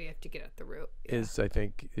 no, you have to get at the root. Is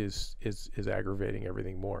aggravating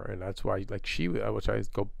everything more. And that's why, like, which I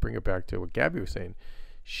go bring it back to what Gabby was saying,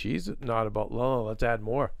 she's not about, let's add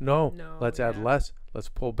more. No, let's add less. Let's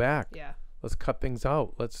pull back. Yeah. Let's cut things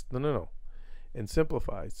out. No. And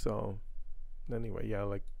simplify. So anyway,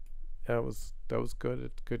 that was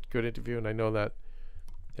good. Good interview. And I know that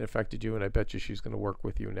it affected you, and I bet you she's going to work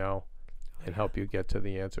with you now and help you get to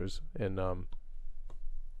the answers. And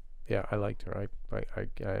I liked her. I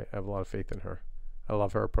have a lot of faith in her. I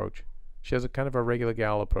love her approach. She has a kind of a regular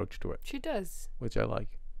gal approach to it. She does, which I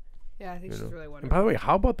like. Yeah, I think she's really wonderful. And by the way,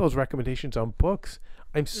 how about those recommendations on books?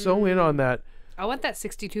 I'm so in on that. I want that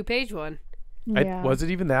 62-page one. Yeah. Was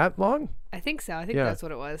it even that long? I think so. I think that's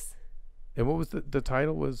what it was. And what was the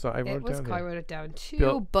title? Was I wrote it down? I wrote it down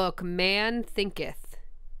too. Book Man Thinketh.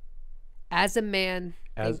 As a Man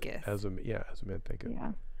Thinketh. As a Man Thinketh.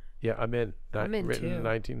 Yeah. Yeah, I'm in. Written in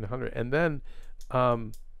 1900. And then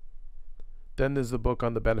there's the book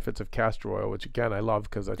on the benefits of castor oil, which again I love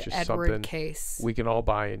because that's just something we can all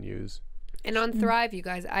buy and use. And on Thrive, you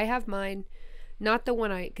guys, I have mine. Not the one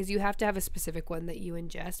because you have to have a specific one that you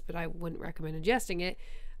ingest, but I wouldn't recommend ingesting it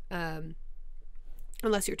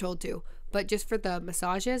unless you're told to. But just for the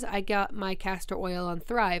massages, I got my castor oil on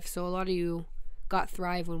Thrive. So a lot of you got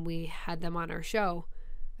Thrive when we had them on our show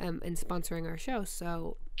and sponsoring our show.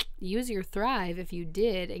 So use your Thrive if you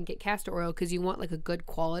did and get castor oil because you want like a good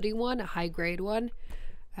quality one, a high grade one.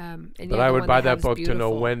 But I would buy that book to know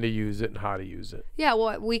when to use it and how to use it. Yeah, well,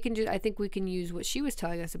 I think we can use what she was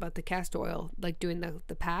telling us about the castor oil, like doing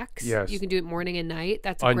the packs. Yes. You can do it morning and night.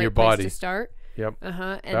 That's a on great your body. place to start. Yep.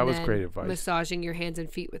 And that was great advice. Massaging your hands and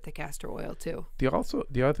feet with the castor oil too. The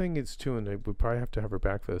other thing is too, and we probably have to have her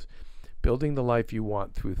back for this, building the life you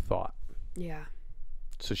want through thought. Yeah.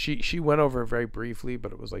 So she went over it very briefly,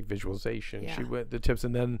 but it was like visualization. Yeah. She went the tips,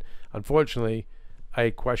 and then unfortunately, I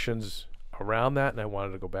had questions around that, and I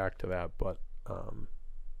wanted to go back to that. But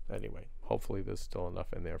anyway, hopefully there's still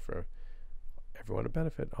enough in there for everyone to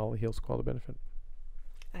benefit. All the heal squad to benefit.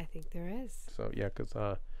 I think there is. So yeah, because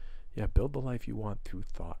build the life you want through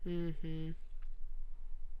thought. Mm-hmm.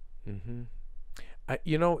 Mm-hmm.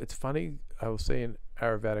 It's funny. I will say in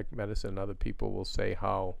Ayurvedic medicine, other people will say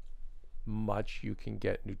how much you can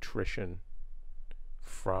get nutrition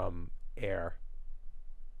from air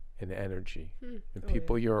and energy and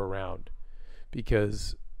people you're around,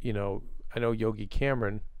 because I know Yogi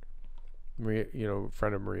Cameron, Maria,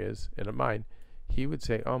 friend of Maria's and of mine, he would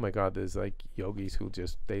say, oh my God, there's like yogis who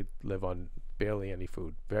they live on barely any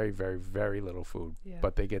food, very, very, very little food,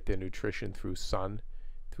 but they get their nutrition through sun,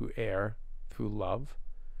 through air, through love,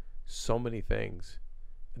 so many things.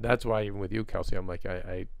 And that's why even with you, Kelsey, I'm like,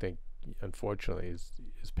 I think unfortunately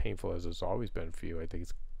as painful as it's always been for you, I think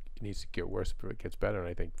it needs to get worse before it gets better. And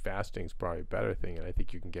I think fasting is probably a better thing, and I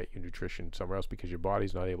think you can get your nutrition somewhere else because your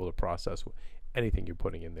body's not able to process anything you're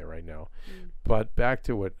putting in there right now. But back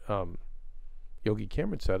to what Yogi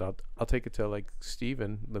Cameron said, I'll take it to like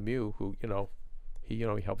Stephen Lemieux, who he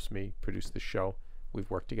helps me produce the show. We've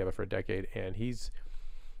worked together for a decade, and he's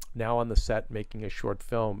now on the set making a short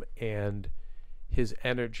film, and his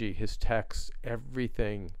energy, his text,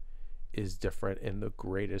 everything is different in the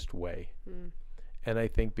greatest way. And I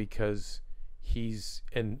think because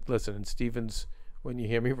and Stephen's, when you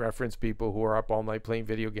hear me reference people who are up all night playing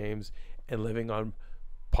video games and living on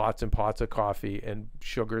pots and pots of coffee and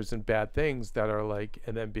sugars and bad things that are like,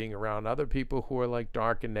 and then being around other people who are like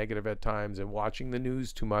dark and negative at times and watching the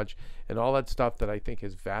news too much and all that stuff that I think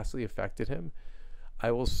has vastly affected him,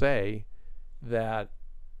 I will say that,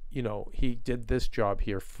 he did this job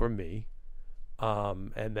here for me.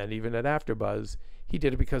 And then even at AfterBuzz, he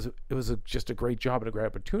did it because it was just a great job and a great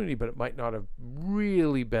opportunity, but it might not have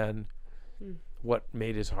really been what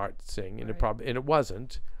made his heart sing. And it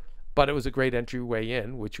wasn't, but it was a great entryway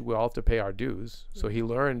in, which we all have to pay our dues. So he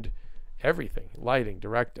learned everything, lighting,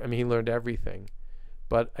 he learned everything.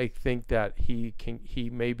 But I think that he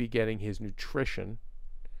may be getting his nutrition,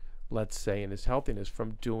 let's say, and his healthiness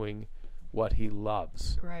from doing what he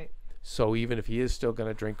loves. Right. So even if he is still going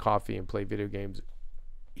to drink coffee and play video games,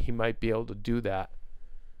 he might be able to do that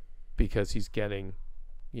because he's getting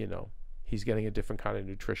a different kind of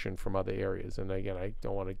nutrition from other areas. And again, I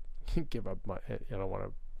don't want to give up I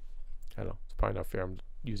don't know, it's probably not fair I'm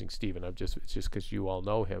using Stephen. It's just because you all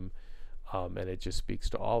know him, and it just speaks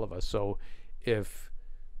to all of us. So if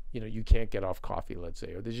you can't get off coffee, let's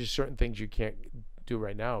say, or there's just certain things you can't do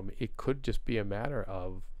right now, it could just be a matter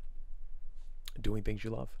of doing things you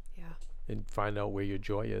love. Yeah. And find out where your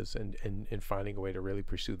joy is, and finding a way to really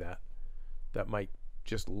pursue that might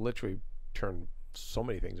just literally turn so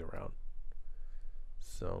many things around.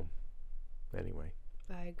 So anyway,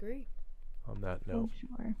 I agree. On that note,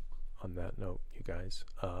 sure. On that note, you guys,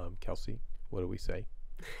 Kelsey, what do we say?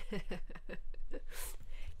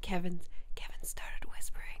 Kevin started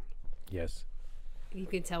whispering. Yes. You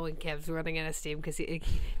can tell when Kev's running out of steam because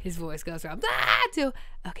his voice goes from to,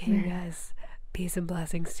 okay, you guys, peace and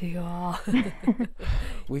blessings to you all.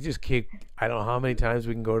 We just keep, I don't know how many times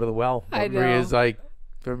we can go to the well. I know. Maria's like,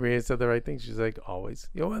 but Maria said the right thing. She's like, always.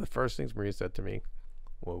 One of the first things Maria said to me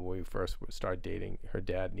when we first started dating, her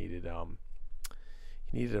dad needed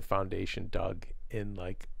a foundation dug in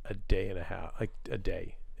like a day and a half, like a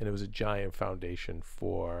day. And it was a giant foundation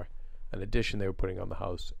for an addition they were putting on the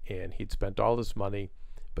house. And he'd spent all this money,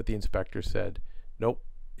 but the inspector said, nope,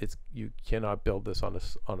 you cannot build this on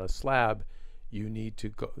a slab. You need to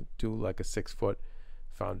go do like a 6-foot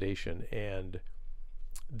foundation. And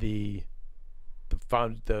the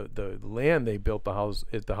land they built the house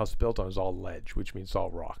built on is all ledge, which means all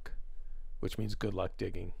rock, which means good luck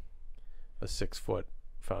digging a 6-foot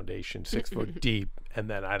foundation, 6 foot deep. And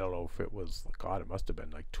then I don't know if it was, God, it must have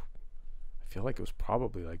been like, I feel like it was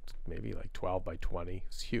probably like maybe like 12 by 20.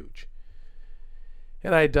 It's huge.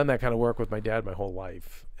 And I had done that kind of work with my dad my whole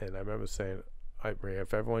life. And I remember saying, Maria,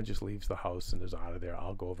 if everyone just leaves the house and is out of there,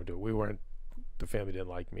 I'll go over to it. The family didn't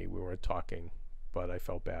like me. We weren't talking, but I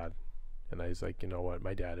felt bad. And I was like, you know what?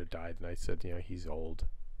 My dad had died. And I said, he's old.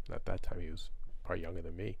 And at that time, he was probably younger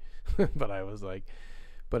than me. But I was like,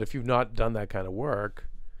 but if you've not done that kind of work,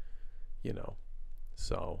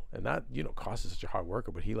 so, and that, cost is such a hard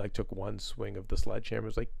worker, but he like took one swing of the sledgehammer. It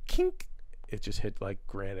was like, kink. It just hit like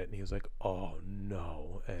granite. And he was like, oh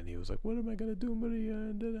no. And he was like, what am I going to do, Maria?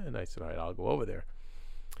 And I said, all right, I'll go over there.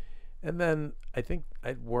 And then I think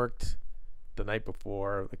I'd worked the night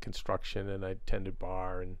before the construction, and I tended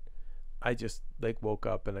bar, and I just like woke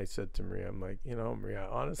up and I said to Maria, I'm like, Maria,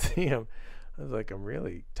 honestly, I was like, I'm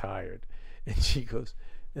really tired. And she goes,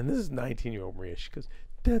 and this is 19-year-old Maria. She goes,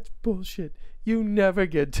 that's bullshit. You never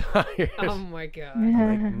get tired. Oh my God.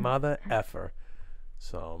 I'm like, mother effer.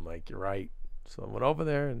 So I'm like, you're right. So I went over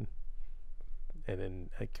there and then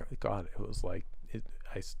God, it was like,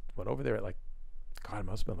 I went over there at like, God, it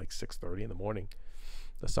must have been like 6:30 in the morning.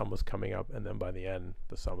 The sun was coming up, and then by the end,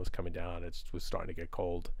 the sun was coming down. It was starting to get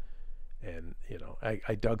cold. And,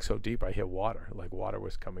 I dug so deep, I hit water. Like water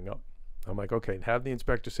was coming up. I'm like, okay, have the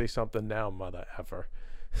inspector say something now, mother effer.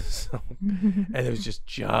 So, and it was just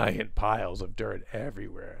giant piles of dirt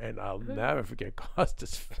everywhere. And I'll never forget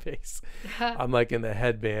Castor's face. I'm like in the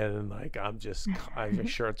headband and like, my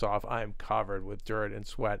shirt's off. I'm covered with dirt and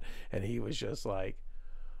sweat. And he was just like,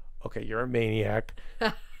 okay, you're a maniac.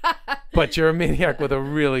 But you're a maniac with a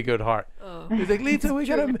really good heart. Oh, he's like, Lisa, we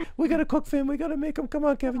gotta cook for him. We gotta make him. Come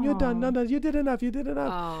on, Kevin, you're done. No, you did enough.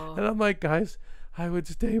 Oh. And I'm like, guys, I would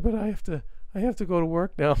stay, but I have to go to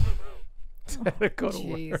work now. I had to go to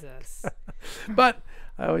Jesus. work. But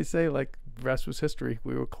I always say, like, the rest was history.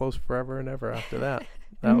 We were close forever and ever after that.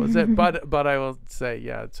 That was it. But I will say,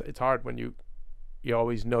 yeah, it's hard when you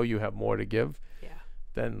always know you have more to give. Yeah.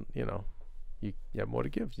 Then you have more to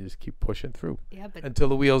give. You just keep pushing through. Yeah, but until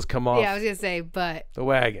the wheels come off. Yeah, I was gonna say, but the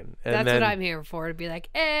wagon. And that's what I'm here for, to be like,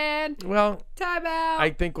 and time out.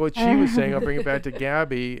 I think what she was saying, I'll bring it back to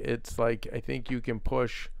Gabby. It's like, I think you can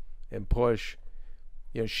push and push.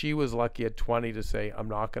 She was lucky at 20 to say, I'm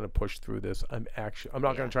not going to push through this. I'm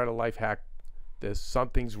not going to try to life hack this.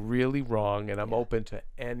 Something's really wrong, and I'm open to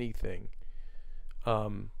anything.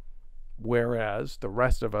 Whereas the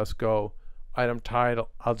rest of us go, I'm tired,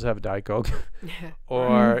 I'll just have a Diet Coke.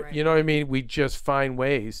 Or, right. You know what I mean? We just find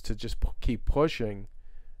ways to just keep pushing.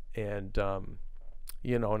 And, an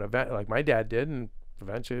event like my dad did, and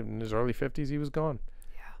eventually in his early 50s, he was gone.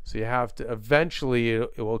 Yeah. So you have to, eventually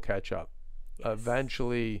it will catch up. Yes.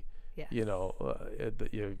 Eventually, yes.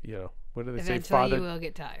 What do they say? Eventually you will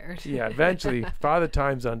get tired. Yeah, eventually. Father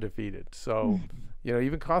Time's undefeated. So,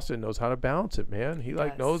 even Castor knows how to balance it, man. He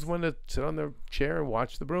knows when to sit on the chair and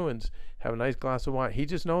watch the Bruins, have a nice glass of wine. He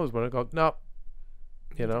just knows when to go, nope.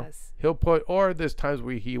 He'll put, or there's times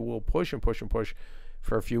where he will push and push and push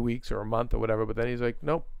for a few weeks or a month or whatever, but then he's like,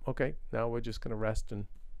 nope, okay, now we're just going to rest and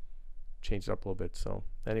change it up a little bit. So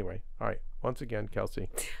anyway, all right. Once again, Kelsey.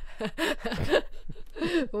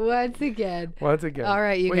 Once again. All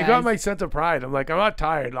right, you guys. You got my sense of pride. I'm like, I'm not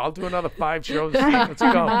tired. I'll do another 5 shows. Let's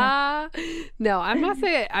go. No, I'm not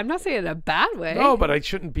saying it in a bad way. No, but I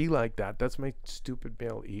shouldn't be like that. That's my stupid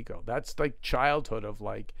male ego. That's like childhood of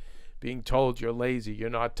like being told you're lazy, you're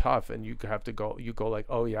not tough, and you have to go. You go like,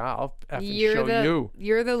 oh yeah, I'll effing show you.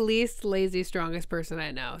 You're the least lazy, strongest person I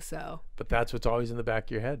know. So. But that's what's always in the back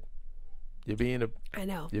of your head. You're being I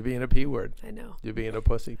know. You're being a P word. I know. You're being a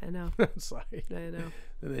pussy. I know. Sorry. I know.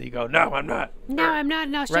 And then you go, no, I'm not. No, I'm not.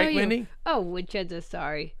 And I'll show right, you. Winnie? Oh, Winchester,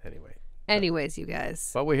 sorry. Anyways, you guys.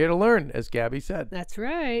 But we're here to learn, as Gabby said. That's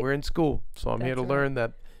right. We're in school. So I'm here to learn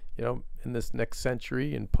that, in this next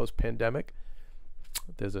century and post-pandemic,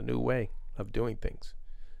 there's a new way of doing things.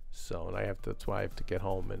 So, and that's why I have to get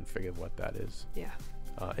home and figure what that is. Yeah.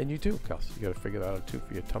 And you too, Kelsey. You got to figure that out too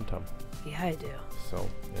for your tum-tum. Yeah, I do. So,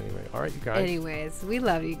 anyway. All right, you guys. Anyways, we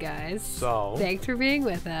love you guys. So. Thanks for being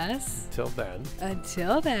with us.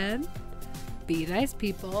 Until then, be nice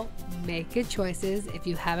people. Make good choices. If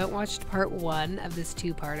you haven't watched part 1 of this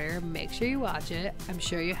 2-parter, make sure you watch it. I'm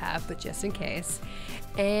sure you have, but just in case.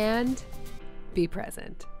 And be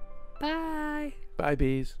present. Bye. Bye,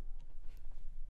 bees.